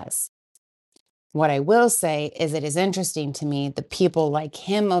or says. What I will say is it is interesting to me, the people like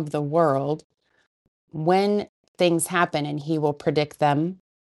him of the world, when things happen and he will predict them,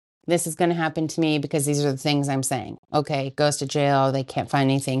 this is going to happen to me because these are the things I'm saying. Okay, goes to jail, they can't find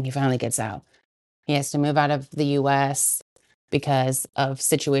anything, he finally gets out. He has to move out of the US because of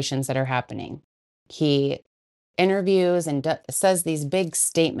situations that are happening. He interviews and says these big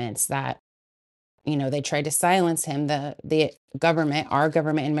statements that, they try to silence him. The government, our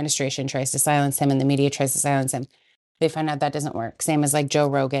government administration tries to silence him and the media tries to silence him. They find out that doesn't work. Same as like Joe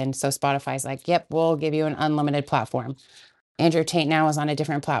Rogan. So Spotify's like, yep, we'll give you an unlimited platform. Andrew Tate now is on a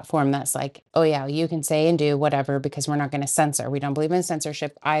different platform that's like, oh yeah, you can say and do whatever because we're not going to censor. We don't believe in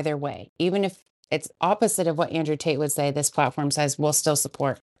censorship either way. Even if it's opposite of what Andrew Tate would say, this platform says we'll still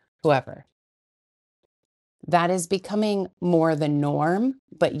support whoever. That is becoming more the norm,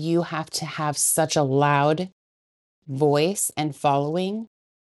 but you have to have such a loud voice and following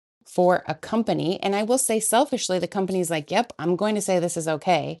for a company. And I will say selfishly, the company's like, yep, I'm going to say this is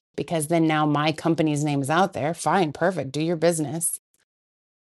okay because then now my company's name is out there. Fine, perfect, do your business.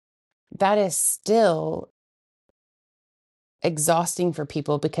 That is still exhausting for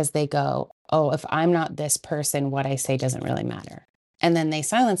people because they go, oh, if I'm not this person, what I say doesn't really matter. And then they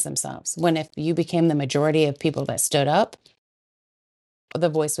silence themselves. When if you became the majority of people that stood up, the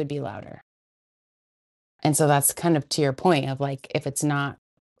voice would be louder. And so that's kind of to your point of like, if it's not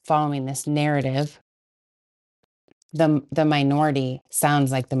following this narrative, the minority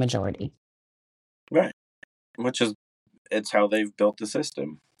sounds like the majority. Right. It's how they've built the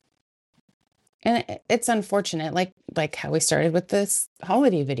system. And it's unfortunate, like how we started with this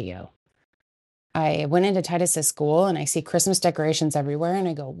holiday video. I went into Titus's school and I see Christmas decorations everywhere and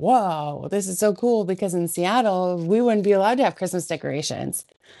I go, whoa, this is so cool because in Seattle, we wouldn't be allowed to have Christmas decorations.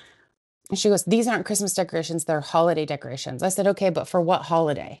 And she goes, these aren't Christmas decorations, they're holiday decorations. I said, okay, but for what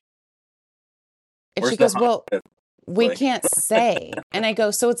holiday? And she goes, well, we can't say. And I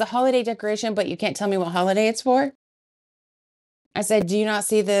go, so it's a holiday decoration, but you can't tell me what holiday it's for? I said, do you not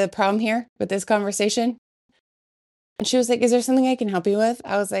see the problem here with this conversation? And she was like, is there something I can help you with?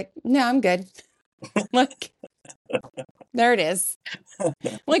 I was like, no, I'm good. Like, there it is.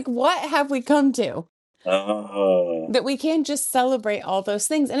 Like, what have we come to? That we can't just celebrate all those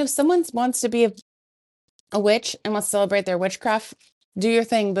things. And if someone wants to be a witch and wants to celebrate their witchcraft, do your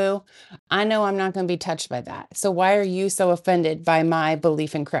thing, boo. I know I'm not going to be touched by that. So why are you so offended by my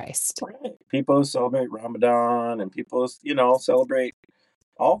belief in Christ? Right. People celebrate Ramadan and people, celebrate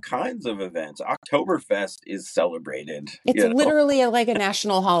all kinds of events. Oktoberfest is celebrated. It's literally like a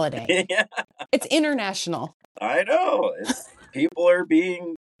national holiday. Yeah. It's international. I know. People are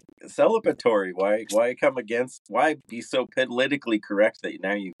being celebratory. Why come against? Why be so politically correct that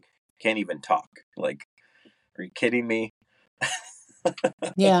now you can't even talk? Like, are you kidding me?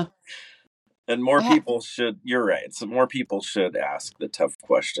 Yeah. And more people should. You're right. So more people should ask the tough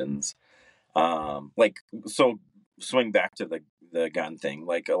questions. So swing back to the gun thing.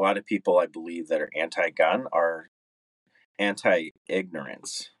 Like a lot of people, I believe, that are anti-gun are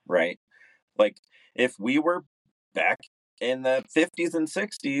anti-ignorance, right? Like if we were back in the 50s and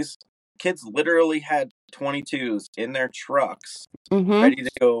 60s, kids literally had 22s in their trucks, ready to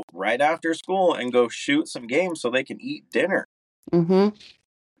go right after school and go shoot some game so they can eat dinner.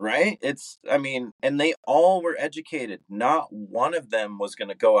 right? I mean, and they all were educated. Not one of them was going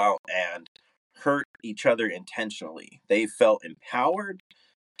to go out and hurt each other intentionally. They felt empowered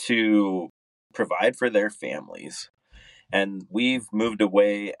to provide for their families. And we've moved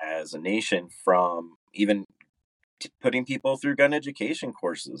away as a nation from even putting people through gun education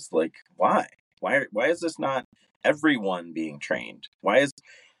courses. Like, why? Why is this not everyone being trained? Why is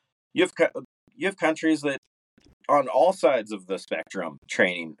you have countries that on all sides of the spectrum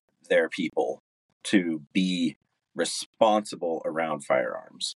training their people to be responsible around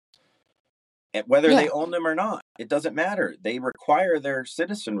firearms. And whether they own them or not, it doesn't matter. They require their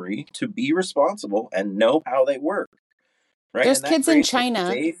citizenry to be responsible and know how they work. Right? There's and that kids in creates a China.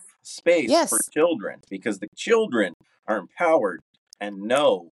 safe space Yes. for children, because the children are empowered and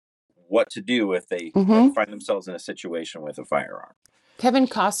know what to do if they find themselves in a situation with a firearm. Kevin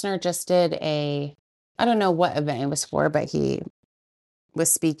Costner just did I don't know what event it was for, but he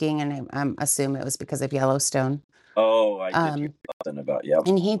was speaking, and I'm assuming it was because of Yellowstone. Oh, I did hear something about, yep.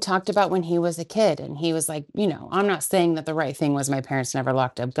 And he talked about when he was a kid, and he was like, I'm not saying that the right thing was my parents never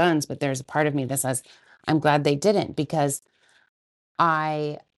locked up guns, but there's a part of me that says, I'm glad they didn't, because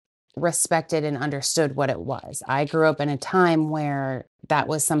I respected and understood what it was. I grew up in a time where that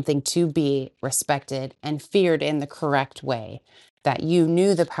was something to be respected and feared in the correct way, that you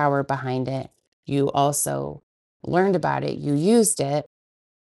knew the power behind it. You also learned about it. You used it.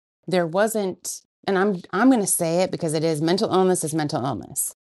 There wasn't, and I'm going to say it because it is, mental illness is mental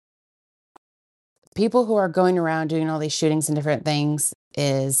illness. People who are going around doing all these shootings and different things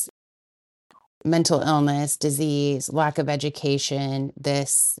is mental illness, disease, lack of education,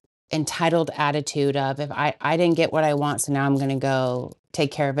 this entitled attitude of, if I didn't get what I want, so now I'm going to go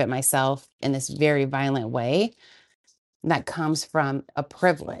take care of it myself, in this very violent way that comes from a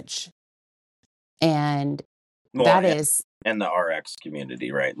privilege. And and the RX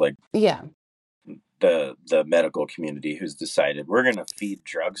community, right? Like, yeah, the medical community who's decided we're going to feed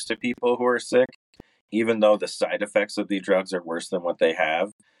drugs to people who are sick, even though the side effects of the drugs are worse than what they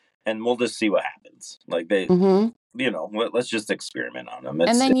have. And we'll just see what happens. Like, let's just experiment on them.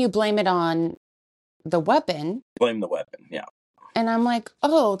 And then you blame it on the weapon. Blame the weapon, yeah. And I'm like,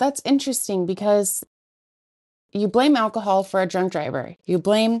 oh, that's interesting, because you blame alcohol for a drunk driver. You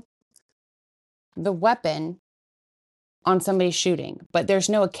blame the weapon on somebody shooting, but there's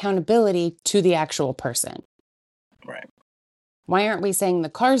no accountability to the actual person. Right. Why aren't we saying the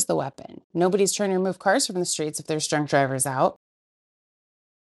car's the weapon? Nobody's trying to remove cars from the streets if there's drunk drivers out.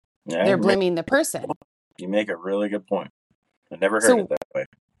 Yeah, they're blaming the person. You make a really good point. I never heard it that way.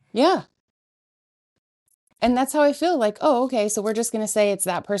 Yeah. And that's how I feel. Like, oh, okay, so we're just going to say it's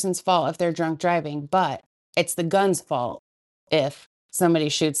that person's fault if they're drunk driving, but it's the gun's fault if somebody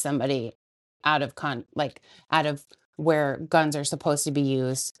shoots somebody out of where guns are supposed to be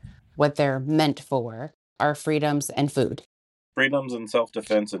used, what they're meant for, are freedoms and food. Freedoms and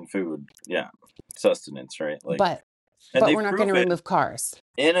self-defense and food. Yeah. Sustenance, right? Like, but we're not going to remove cars.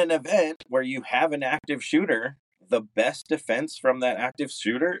 In an event where you have an active shooter, the best defense from that active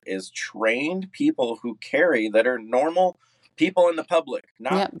shooter is trained people who carry, that are normal people in the public,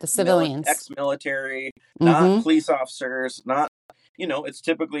 not the civilians, ex-military, not police officers, not, it's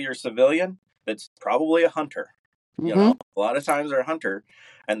typically your civilian that's probably a hunter. A lot of times they're a hunter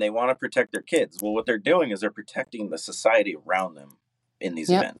and they want to protect their kids. Well, what they're doing is they're protecting the society around them in these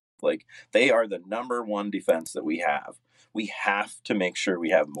events. Like, they are the number one defense that we have. We have to make sure we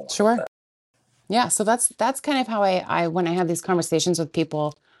have more. Sure. Yeah. So that's kind of how I when I have these conversations with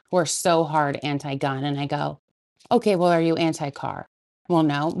people who are so hard anti-gun, and I go, okay, well, are you anti-car? Well,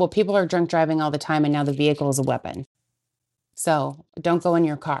 no. Well, people are drunk driving all the time, and now the vehicle is a weapon. So don't go in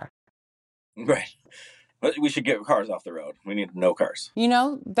your car. Right. But we should get cars off the road. We need no cars.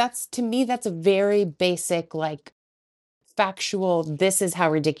 To me, that's a very basic, like, factual, this is how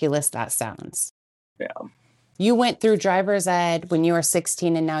ridiculous that sounds. Yeah. You went through driver's ed when you were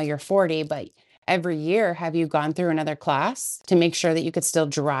 16 and now you're 40, but every year, have you gone through another class to make sure that you could still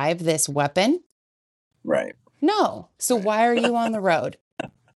drive this weapon? Right. No. So why are you on the road?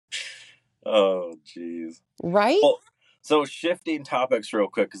 Oh, geez. Right? Well, so shifting topics real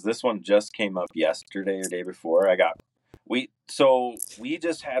quick, because this one just came up yesterday or day before. We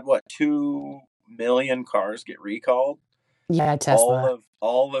just had 2 million cars get recalled. Yeah, Tesla.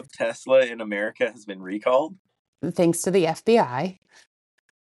 All of Tesla in America has been recalled. Thanks to the FBI.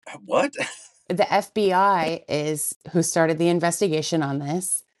 What? The FBI is who started the investigation on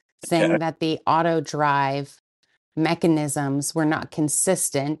this, saying that the auto drive mechanisms were not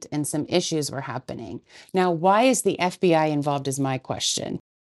consistent and some issues were happening. Now, why is the FBI involved is my question.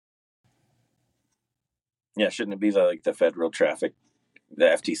 Yeah, shouldn't it be the Federal Traffic the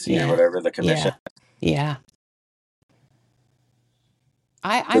FTC or Yeah. whatever, the commission. Yeah.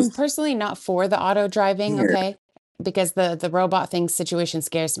 I'm 'Cause- personally not for the auto driving, Weird. okay? Because the robot thing situation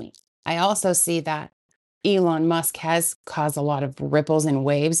scares me. I also see that Elon Musk has caused a lot of ripples and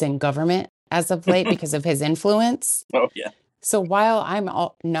waves in government as of late because of his influence. Oh yeah. So while I'm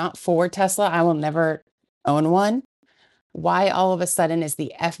not for Tesla, I will never own one. Why all of a sudden is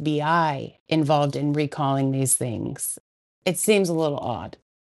the FBI involved in recalling these things? It seems a little odd.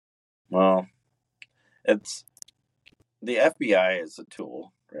 Well, it's the FBI is a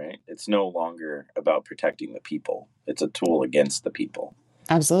tool, right? It's no longer about protecting the people. It's a tool against the people.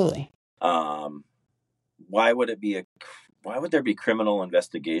 Absolutely. Why would there be criminal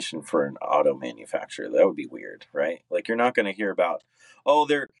investigation for an auto manufacturer? That would be weird, right? Like, you're not going to hear about, oh,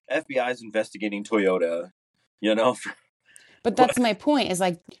 their FBI's investigating Toyota, But that's my point, is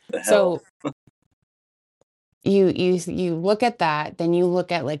like, the hell. so you look at that, then you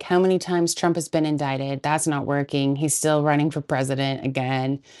look at like how many times Trump has been indicted. That's not working. He's still running for president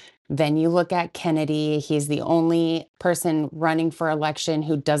again. Then you look at Kennedy. He's the only person running for election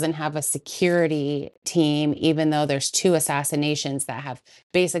who doesn't have a security team, even though there's 2 assassinations that have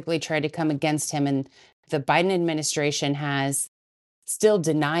basically tried to come against him. And the Biden administration has still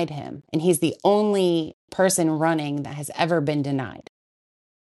denied him. And he's the only person running that has ever been denied.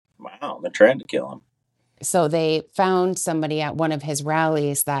 Wow, they're trying to kill him. So they found somebody at one of his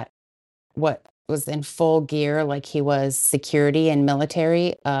rallies that was in full gear, like he was security and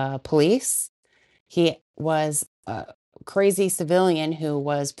military police. He was a crazy civilian who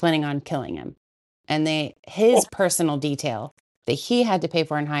was planning on killing him. And his personal detail that he had to pay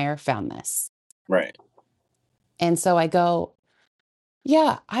for and hire found this. Right. And so I go,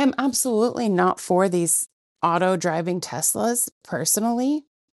 yeah, I'm absolutely not for these auto driving Teslas personally.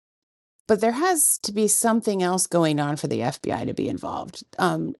 But there has to be something else going on for the FBI to be involved.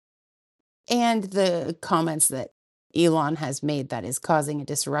 And the comments that Elon has made that is causing a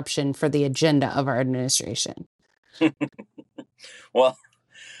disruption for the agenda of our administration. Well,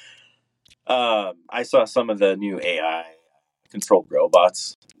 I saw some of the new AI controlled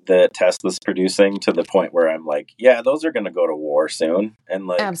robots that Tesla's producing, to the point where I'm like, yeah, those are going to go to war soon. And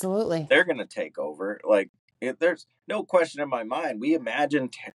like, absolutely, they're going to take over. Like, there's no question in my mind. We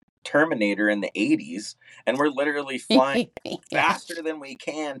imagined Terminator in the 80s, and we're literally flying faster than we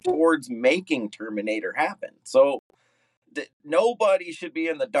can towards making Terminator happen. So nobody should be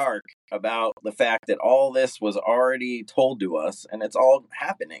in the dark about the fact that all this was already told to us, and it's all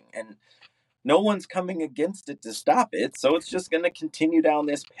happening, and no one's coming against it to stop it. So it's just going to continue down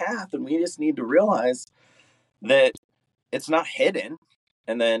this path, and we just need to realize that it's not hidden,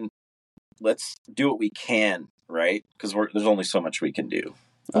 and then let's do what we can, right? Because there's only so much we can do.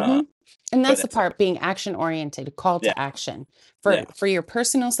 Mm-hmm. And that's the part, being action oriented, call to action for your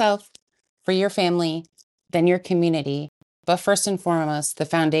personal self, for your family, then your community. But first and foremost, the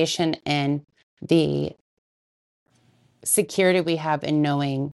foundation and the security we have in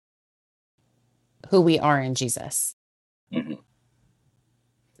knowing who we are in Jesus. Mm-hmm.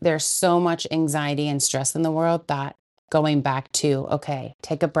 There's so much anxiety and stress in the world that going back to, okay,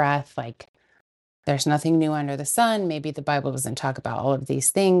 take a breath, like, there's nothing new under the sun. Maybe the Bible doesn't talk about all of these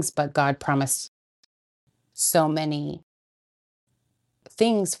things, but God promised so many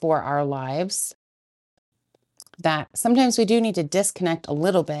things for our lives that sometimes we do need to disconnect a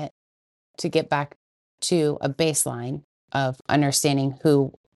little bit to get back to a baseline of understanding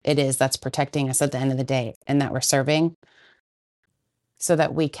who it is that's protecting us at the end of the day and that we're serving, so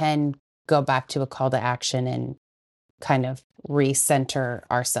that we can go back to a call to action and kind of recenter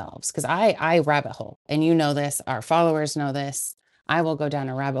ourselves. Because I rabbit hole, and you know this, our followers know this. I will go down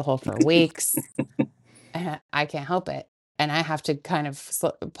a rabbit hole for weeks and I can't help it. And I have to kind of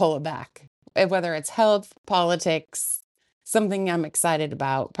pull it back, whether it's health, politics, something I'm excited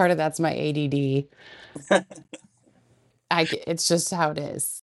about. Part of that's my ADD. It's just how it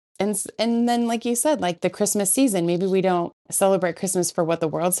is. And then, like you said, like the Christmas season, maybe we don't celebrate Christmas for what the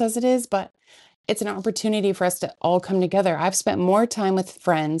world says it is, but it's an opportunity for us to all come together. I've spent more time with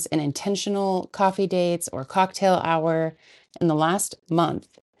friends in intentional coffee dates or cocktail hour in the last month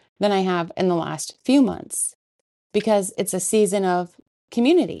than I have in the last few months, because it's a season of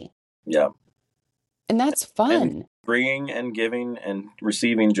community. Yeah. And that's fun. And bringing and giving and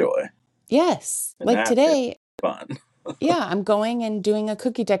receiving joy. Yes. And like today, fun. yeah, I'm going and doing a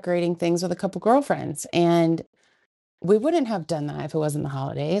cookie decorating things with a couple girlfriends. And we wouldn't have done that if it wasn't the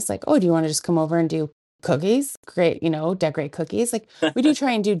holidays. Like, oh, do you want to just come over and do cookies? Great, decorate cookies. Like, we do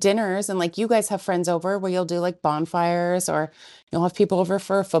try and do dinners, and like you guys have friends over where you'll do like bonfires, or you'll have people over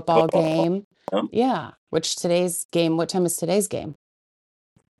for a football game. Yeah. Which today's game, what time is today's game?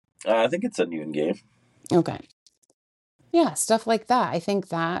 I think it's a noon game. Okay. Yeah, stuff like that. I think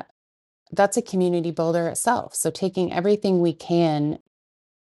that's a community builder itself. So taking everything we can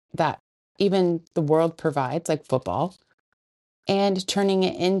that even the world provides, like football, and turning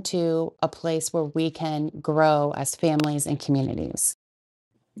it into a place where we can grow as families and communities.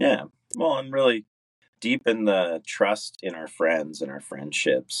 Yeah. Well, and really deepen the trust in our friends and our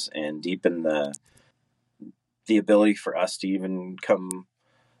friendships, and deepen the ability for us to even come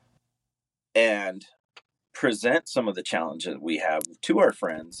and present some of the challenges we have to our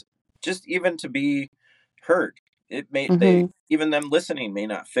friends, just even to be heard. It may they Mm-hmm. even them listening may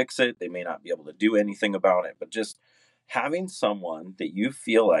not fix it, they may not be able to do anything about it, but just having someone that you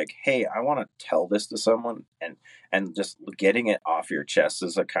feel like, hey, I want to tell this to someone, and just getting it off your chest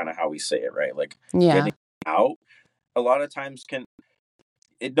is a kind of how we say it, right? Like getting Yeah. it out a lot of times can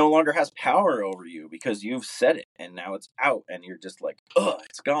it no longer has power over you because you've said it and now it's out and you're just like, oh,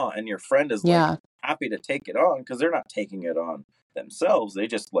 it's gone. And your friend is like Yeah. happy to take it on because they're not taking it on themselves. They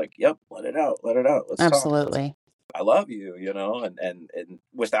just like, yep, let it out, let it out. Let's talk. Absolutely. I love you, and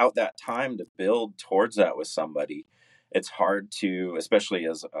without that time to build towards that with somebody, it's hard to, especially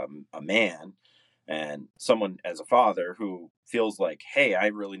as a man and someone as a father who feels like, hey, I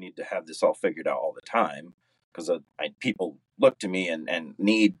really need to have this all figured out all the time because people look to me and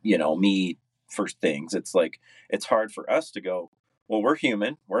need, me for things. It's like, it's hard for us to go, well, we're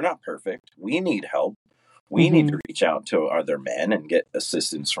human. We're not perfect. We need help. We need Mm-hmm. to reach out to other men and get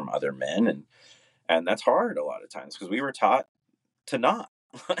assistance from other men. And that's hard a lot of times because we were taught to not.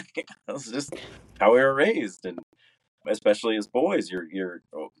 Like, that's just how we were raised. And especially as boys,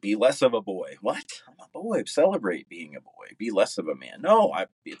 be less of a boy. What? I'm a boy. Celebrate being a boy. Be less of a man. No,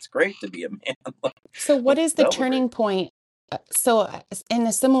 it's great to be a man. So, what Let's is the celebrate. turning point? In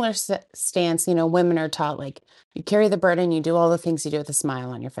a similar stance, women are taught like you carry the burden, you do all the things you do with a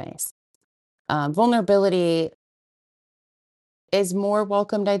smile on your face. Vulnerability is more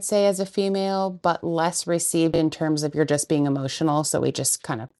welcomed, I'd say, as a female, but less received in terms of you're just being emotional. So we just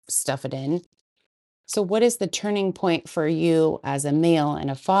kind of stuff it in. So, what is the turning point for you as a male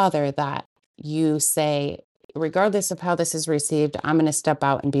and a father that you say, regardless of how this is received, I'm going to step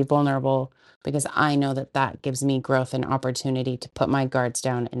out and be vulnerable because I know that that gives me growth and opportunity to put my guards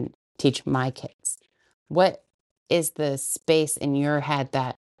down and teach my kids? What is the space in your head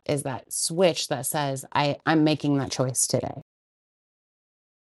that is that switch that says, I'm making that choice today?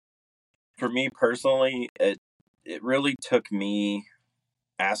 For me personally, it really took me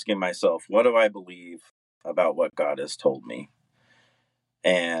asking myself, what do I believe about what God has told me?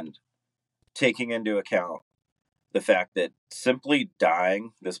 And taking into account the fact that simply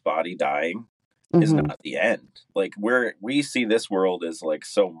dying, this body dying, is Hmm. not the end. Like we see this world as like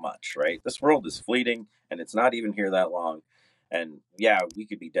so much, right? This world is fleeting and it's not even here that long. And yeah, we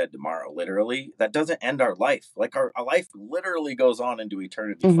could be dead tomorrow, literally. That doesn't end our life. Like our life literally goes on into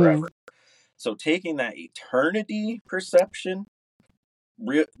eternity Hmm. forever. So taking that eternity perception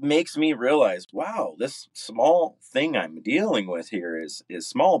makes me realize, wow, this small thing I'm dealing with here is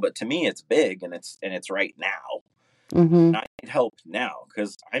small, but to me it's big, and it's right now. Hmm. I need help now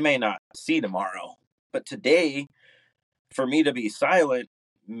because I may not see tomorrow, but today, for me to be silent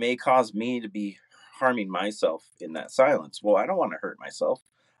may cause me to be harming myself in that silence. Well, I don't want to hurt myself.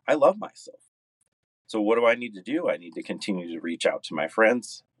 I love myself. So what do I need to do? I need to continue to reach out to my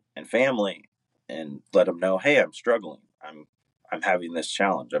friends and family and let them know, hey, I'm struggling. I'm having this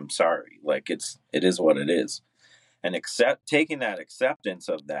challenge. I'm sorry. Like it is what it is. And taking that acceptance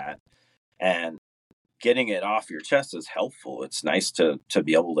of that and getting it off your chest is helpful. It's nice to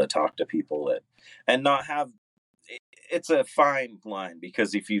be able to talk to people and not have it's a fine line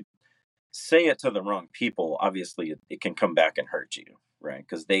because if you say it to the wrong people, obviously it can come back and hurt you, right?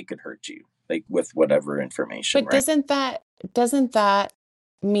 Because they could hurt you like with whatever information, But right? doesn't that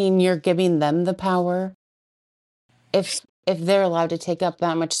mean you're giving them the power? If they're allowed to take up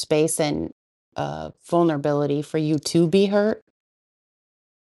that much space and vulnerability for you to be hurt,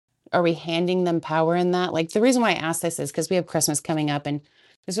 are we handing them power in that? Like the reason why I ask this is because we have Christmas coming up, and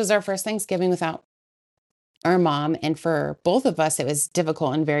this was our first Thanksgiving without our mom, and for both of us, it was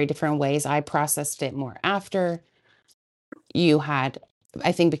difficult in very different ways. I processed it more after you had.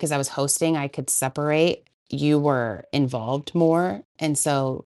 I think because I was hosting, I could separate. You were involved more, and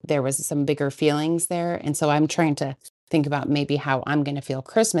so there was some bigger feelings there. And so I'm trying to think about maybe how I'm going to feel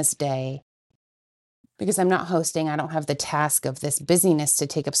Christmas Day because I'm not hosting. I don't have the task of this busyness to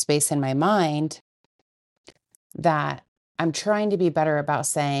take up space in my mind, that I'm trying to be better about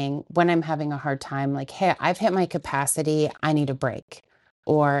saying when I'm having a hard time, like, hey, I've hit my capacity. I need a break.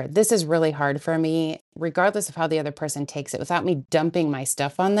 or this is really hard for me, regardless of how the other person takes it, without me dumping my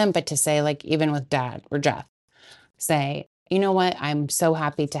stuff on them, but to say, like, even with Dad or Jeff, say, you know what, I'm so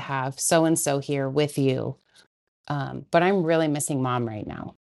happy to have so and so here with you, but I'm really missing Mom right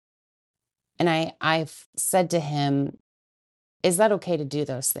now. And I've said to him, is that okay to do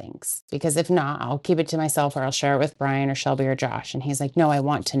those things? Because if not, I'll keep it to myself, or I'll share it with Brian or Shelby or Josh. And he's like, no, I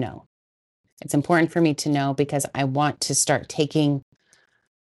want to know. It's important for me to know because I want to start taking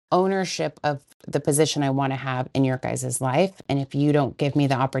ownership of the position I want to have in your guys' life. And if you don't give me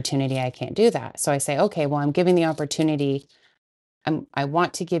the opportunity, I can't do that. So I say, okay, well, I'm giving the opportunity. I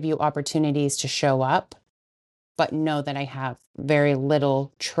want to give you opportunities to show up, but know that I have very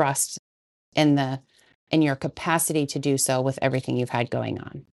little trust in your capacity to do so with everything you've had going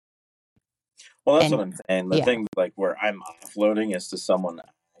on. Well, that's what I'm saying. The yeah. thing, like, where I'm offloading is to someone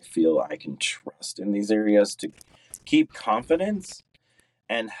I feel I can trust in these areas to keep confidence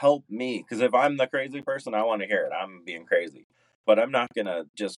and help me. Because if I'm the crazy person, I want to hear it. I'm being crazy. But I'm not going to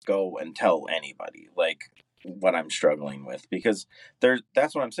just go and tell anybody, like, what I'm struggling with. Because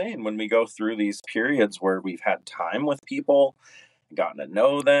that's what I'm saying. When we go through these periods where we've had time with people, gotten to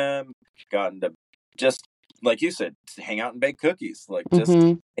know them, gotten to just, like you said, hang out and bake cookies. Like, just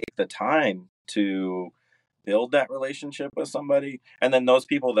take the time to build that relationship with somebody. And then those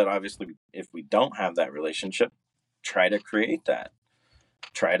people that obviously, if we don't have that relationship, try to create that.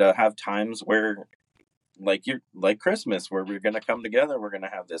 Try to have times where, like Christmas, where we're going to come together. We're going to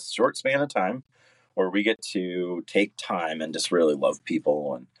have this short span of time where we get to take time and just really love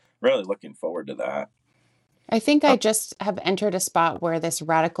people, and really looking forward to that. I think I just have entered a spot where this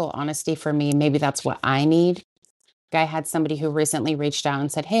radical honesty for me, maybe that's what I need. I had somebody who recently reached out and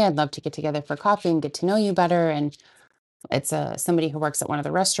said, hey, I'd love to get together for coffee and get to know you better. And it's somebody who works at one of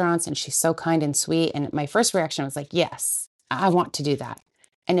the restaurants, and she's so kind and sweet. And my first reaction was like, yes, I want to do that.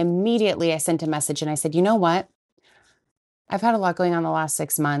 And immediately I sent a message and I said, you know what? I've had a lot going on the last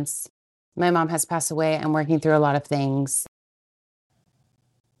 6 months. My mom has passed away. I'm working through a lot of things.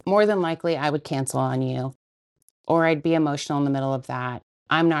 More than likely, I would cancel on you, or I'd be emotional in the middle of that.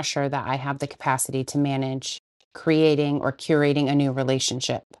 I'm not sure that I have the capacity to manage creating or curating a new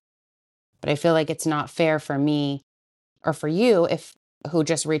relationship. But I feel like it's not fair for me or for you, who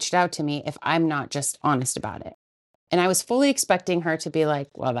just reached out to me, if I'm not just honest about it. And I was fully expecting her to be like,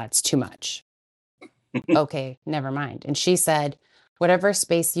 well, that's too much. Okay, never mind. And she said, whatever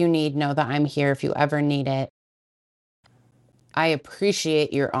space you need, know that I'm here if you ever need it. I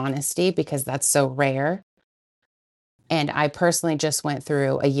appreciate your honesty because that's so rare. And I personally just went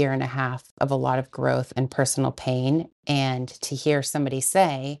through a 1.5 years of a lot of growth and personal pain. And to hear somebody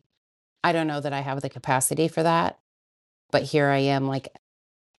say, I don't know that I have the capacity for that, but here I am, like,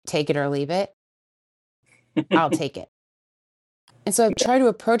 take it or leave it. I'll take it. And so I try to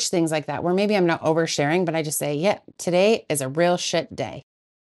approach things like that, where maybe I'm not oversharing, but I just say, yeah, today is a real shit day.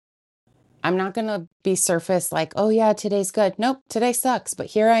 I'm not going to be surface like, oh yeah, today's good. Nope, today sucks, but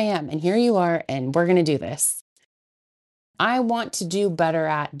here I am and here you are and we're going to do this. I want to do better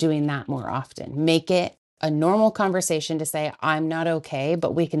at doing that more often. Make it a normal conversation to say, I'm not okay,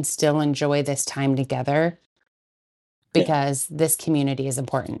 but we can still enjoy this time together because this community is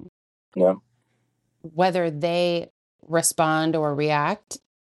important. Yeah. Whether they respond or react,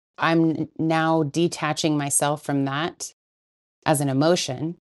 I'm now detaching myself from that as an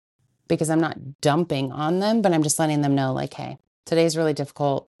emotion, because I'm not dumping on them, but I'm just letting them know, like, hey, today's really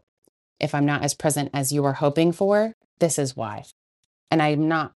difficult. If I'm not as present as you were hoping for, this is why. And I'm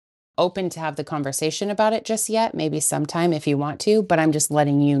not open to have the conversation about it just yet, maybe sometime if you want to, but I'm just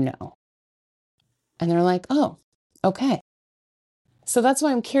letting you know. And they're like, oh, okay. So that's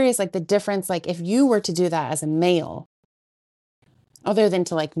why I'm curious, like, the difference, like, if you were to do that as a male, other than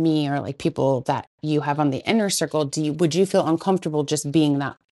to like me or like people that you have on the inner circle, would you feel uncomfortable just being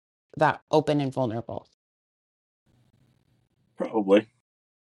that open and vulnerable? Probably.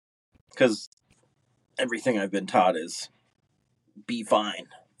 Because everything I've been taught is be fine.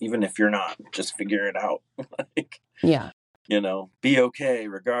 Even if you're not, just figure it out. Like, yeah. Be okay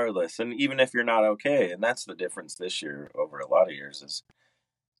regardless. And even if you're not okay, and that's the difference this year over a lot of years, is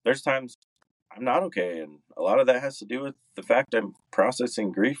there's times I'm not okay. And a lot of that has to do with the fact I'm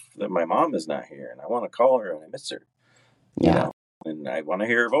processing grief that my mom is not here. And I want to call her and I miss her. And I want to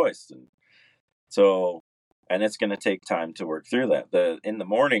hear her voice. And so, and it's going to take time to work through that. In the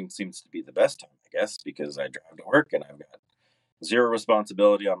morning seems to be the best time, I guess, because I drive to work and I've got zero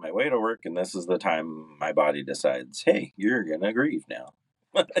responsibility on my way to work. And this is the time my body decides, hey, you're going to grieve now.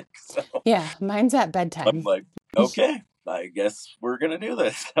 So, yeah, mine's at bedtime. I'm like, okay, I guess we're going to do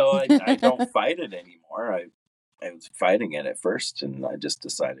this. So I don't fight it anymore. I was fighting it at first, and I just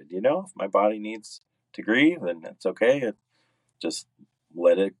decided, if my body needs to grieve, then it's okay. Just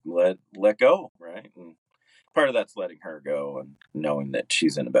let go, right? And part of that's letting her go and knowing that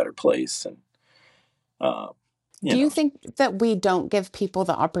she's in a better place. And do you think that we don't give people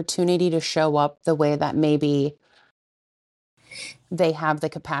the opportunity to show up the way that maybe they have the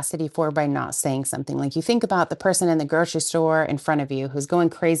capacity for by not saying something? Like, you think about the person in the grocery store in front of you who's going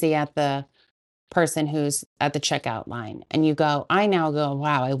crazy at the person who's at the checkout line, and I now go,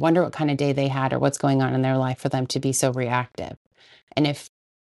 wow, I wonder what kind of day they had or what's going on in their life for them to be so reactive. And if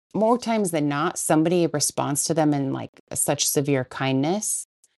more times than not, somebody responds to them in like such severe kindness,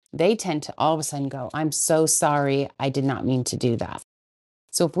 they tend to all of a sudden go, I'm so sorry, I did not mean to do that.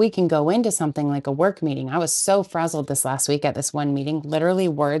 So if we can go into something like a work meeting, I was so frazzled this last week at this one meeting, literally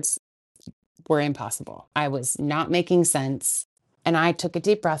words were impossible. I was not making sense. And I took a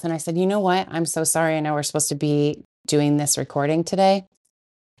deep breath and I said, you know what? I'm so sorry. I know we're supposed to be doing this recording today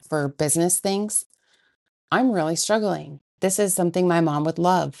for business things. I'm really struggling. This is something my mom would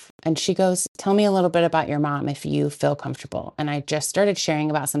love. And she goes, tell me a little bit about your mom if you feel comfortable. And I just started sharing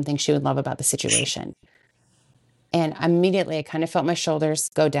about something she would love about the situation. And immediately I kind of felt my shoulders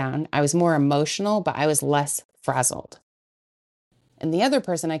go down. I was more emotional, but I was less frazzled. And the other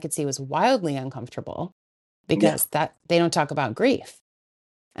person I could see was wildly uncomfortable because that they don't talk about grief.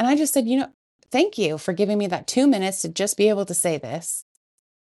 And I just said, thank you for giving me that 2 minutes to just be able to say this.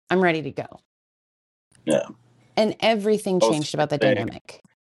 I'm ready to go. Yeah. And everything changed about the dynamic.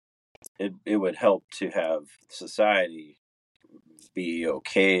 It would help to have society be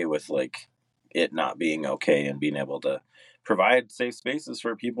okay with like it not being okay and being able to provide safe spaces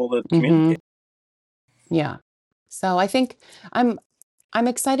for people to communicate. Yeah. So I think I'm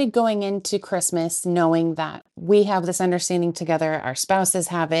excited going into Christmas, knowing that we have this understanding together. Our spouses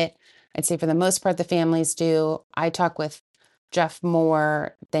have it. I'd say for the most part, the families do. I talk with Jeff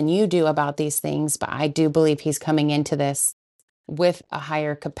more than you do about these things, but I do believe he's coming into this with a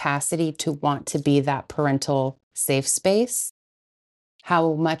higher capacity to want to be that parental safe space.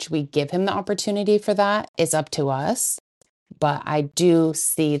 How much we give him the opportunity for that is up to us. But I do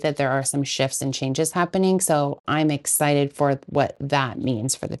see that there are some shifts and changes happening. So I'm excited for what that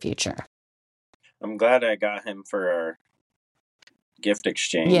means for the future. I'm glad I got him for our gift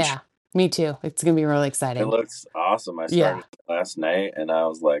exchange. Yeah, me too. It's going to be really exciting. It looks awesome. I started last night and I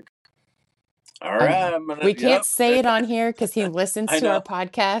was like, all right. We can't say it on here because he listens to our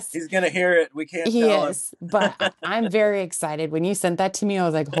podcast. He's going to hear it. We can't tell him. But I'm very excited. When you sent that to me, I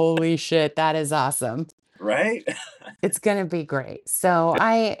was like, holy shit, that is awesome. Right? It's going to be great. So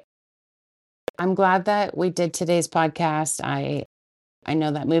I'm glad that we did today's podcast. I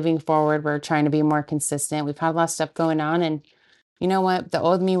know that moving forward, we're trying to be more consistent. We've had a lot of stuff going on, and you know what? The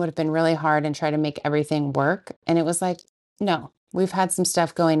old me would have been really hard and try to make everything work. And it was like, no, we've had some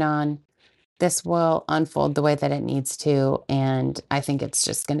stuff going on. This will unfold the way that it needs to. And I think it's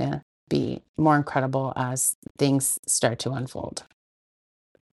just going to be more incredible as things start to unfold.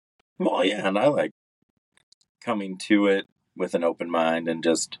 Well, yeah. And I like coming to it with an open mind and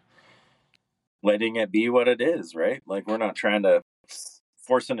just letting it be what it is, right? Like, we're not trying to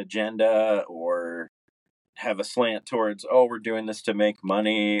force an agenda or have a slant towards, we're doing this to make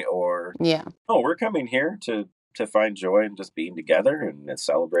money, or we're coming here to find joy and just being together and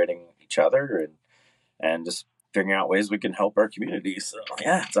celebrating each other and just figuring out ways we can help our community. So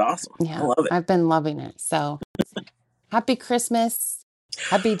yeah, it's awesome. Yeah, I love it. I've been loving it. So happy Christmas,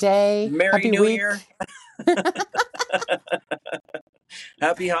 happy day, Merry happy New week. Year.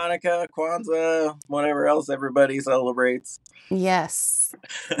 Happy Hanukkah, Kwanzaa, whatever else everybody celebrates. Yes,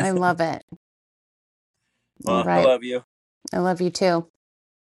 I love it. Well, right. I love you. I love you too.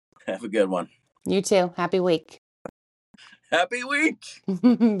 Have a good one. You too. Happy week. Happy week.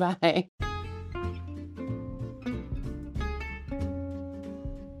 Bye.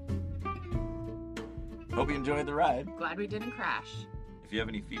 Hope you enjoyed the ride. Glad we didn't crash. If you have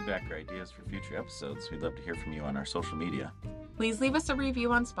any feedback or ideas for future episodes, we'd love to hear from you on our social media. Please leave us a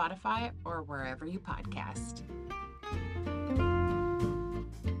review on Spotify or wherever you podcast.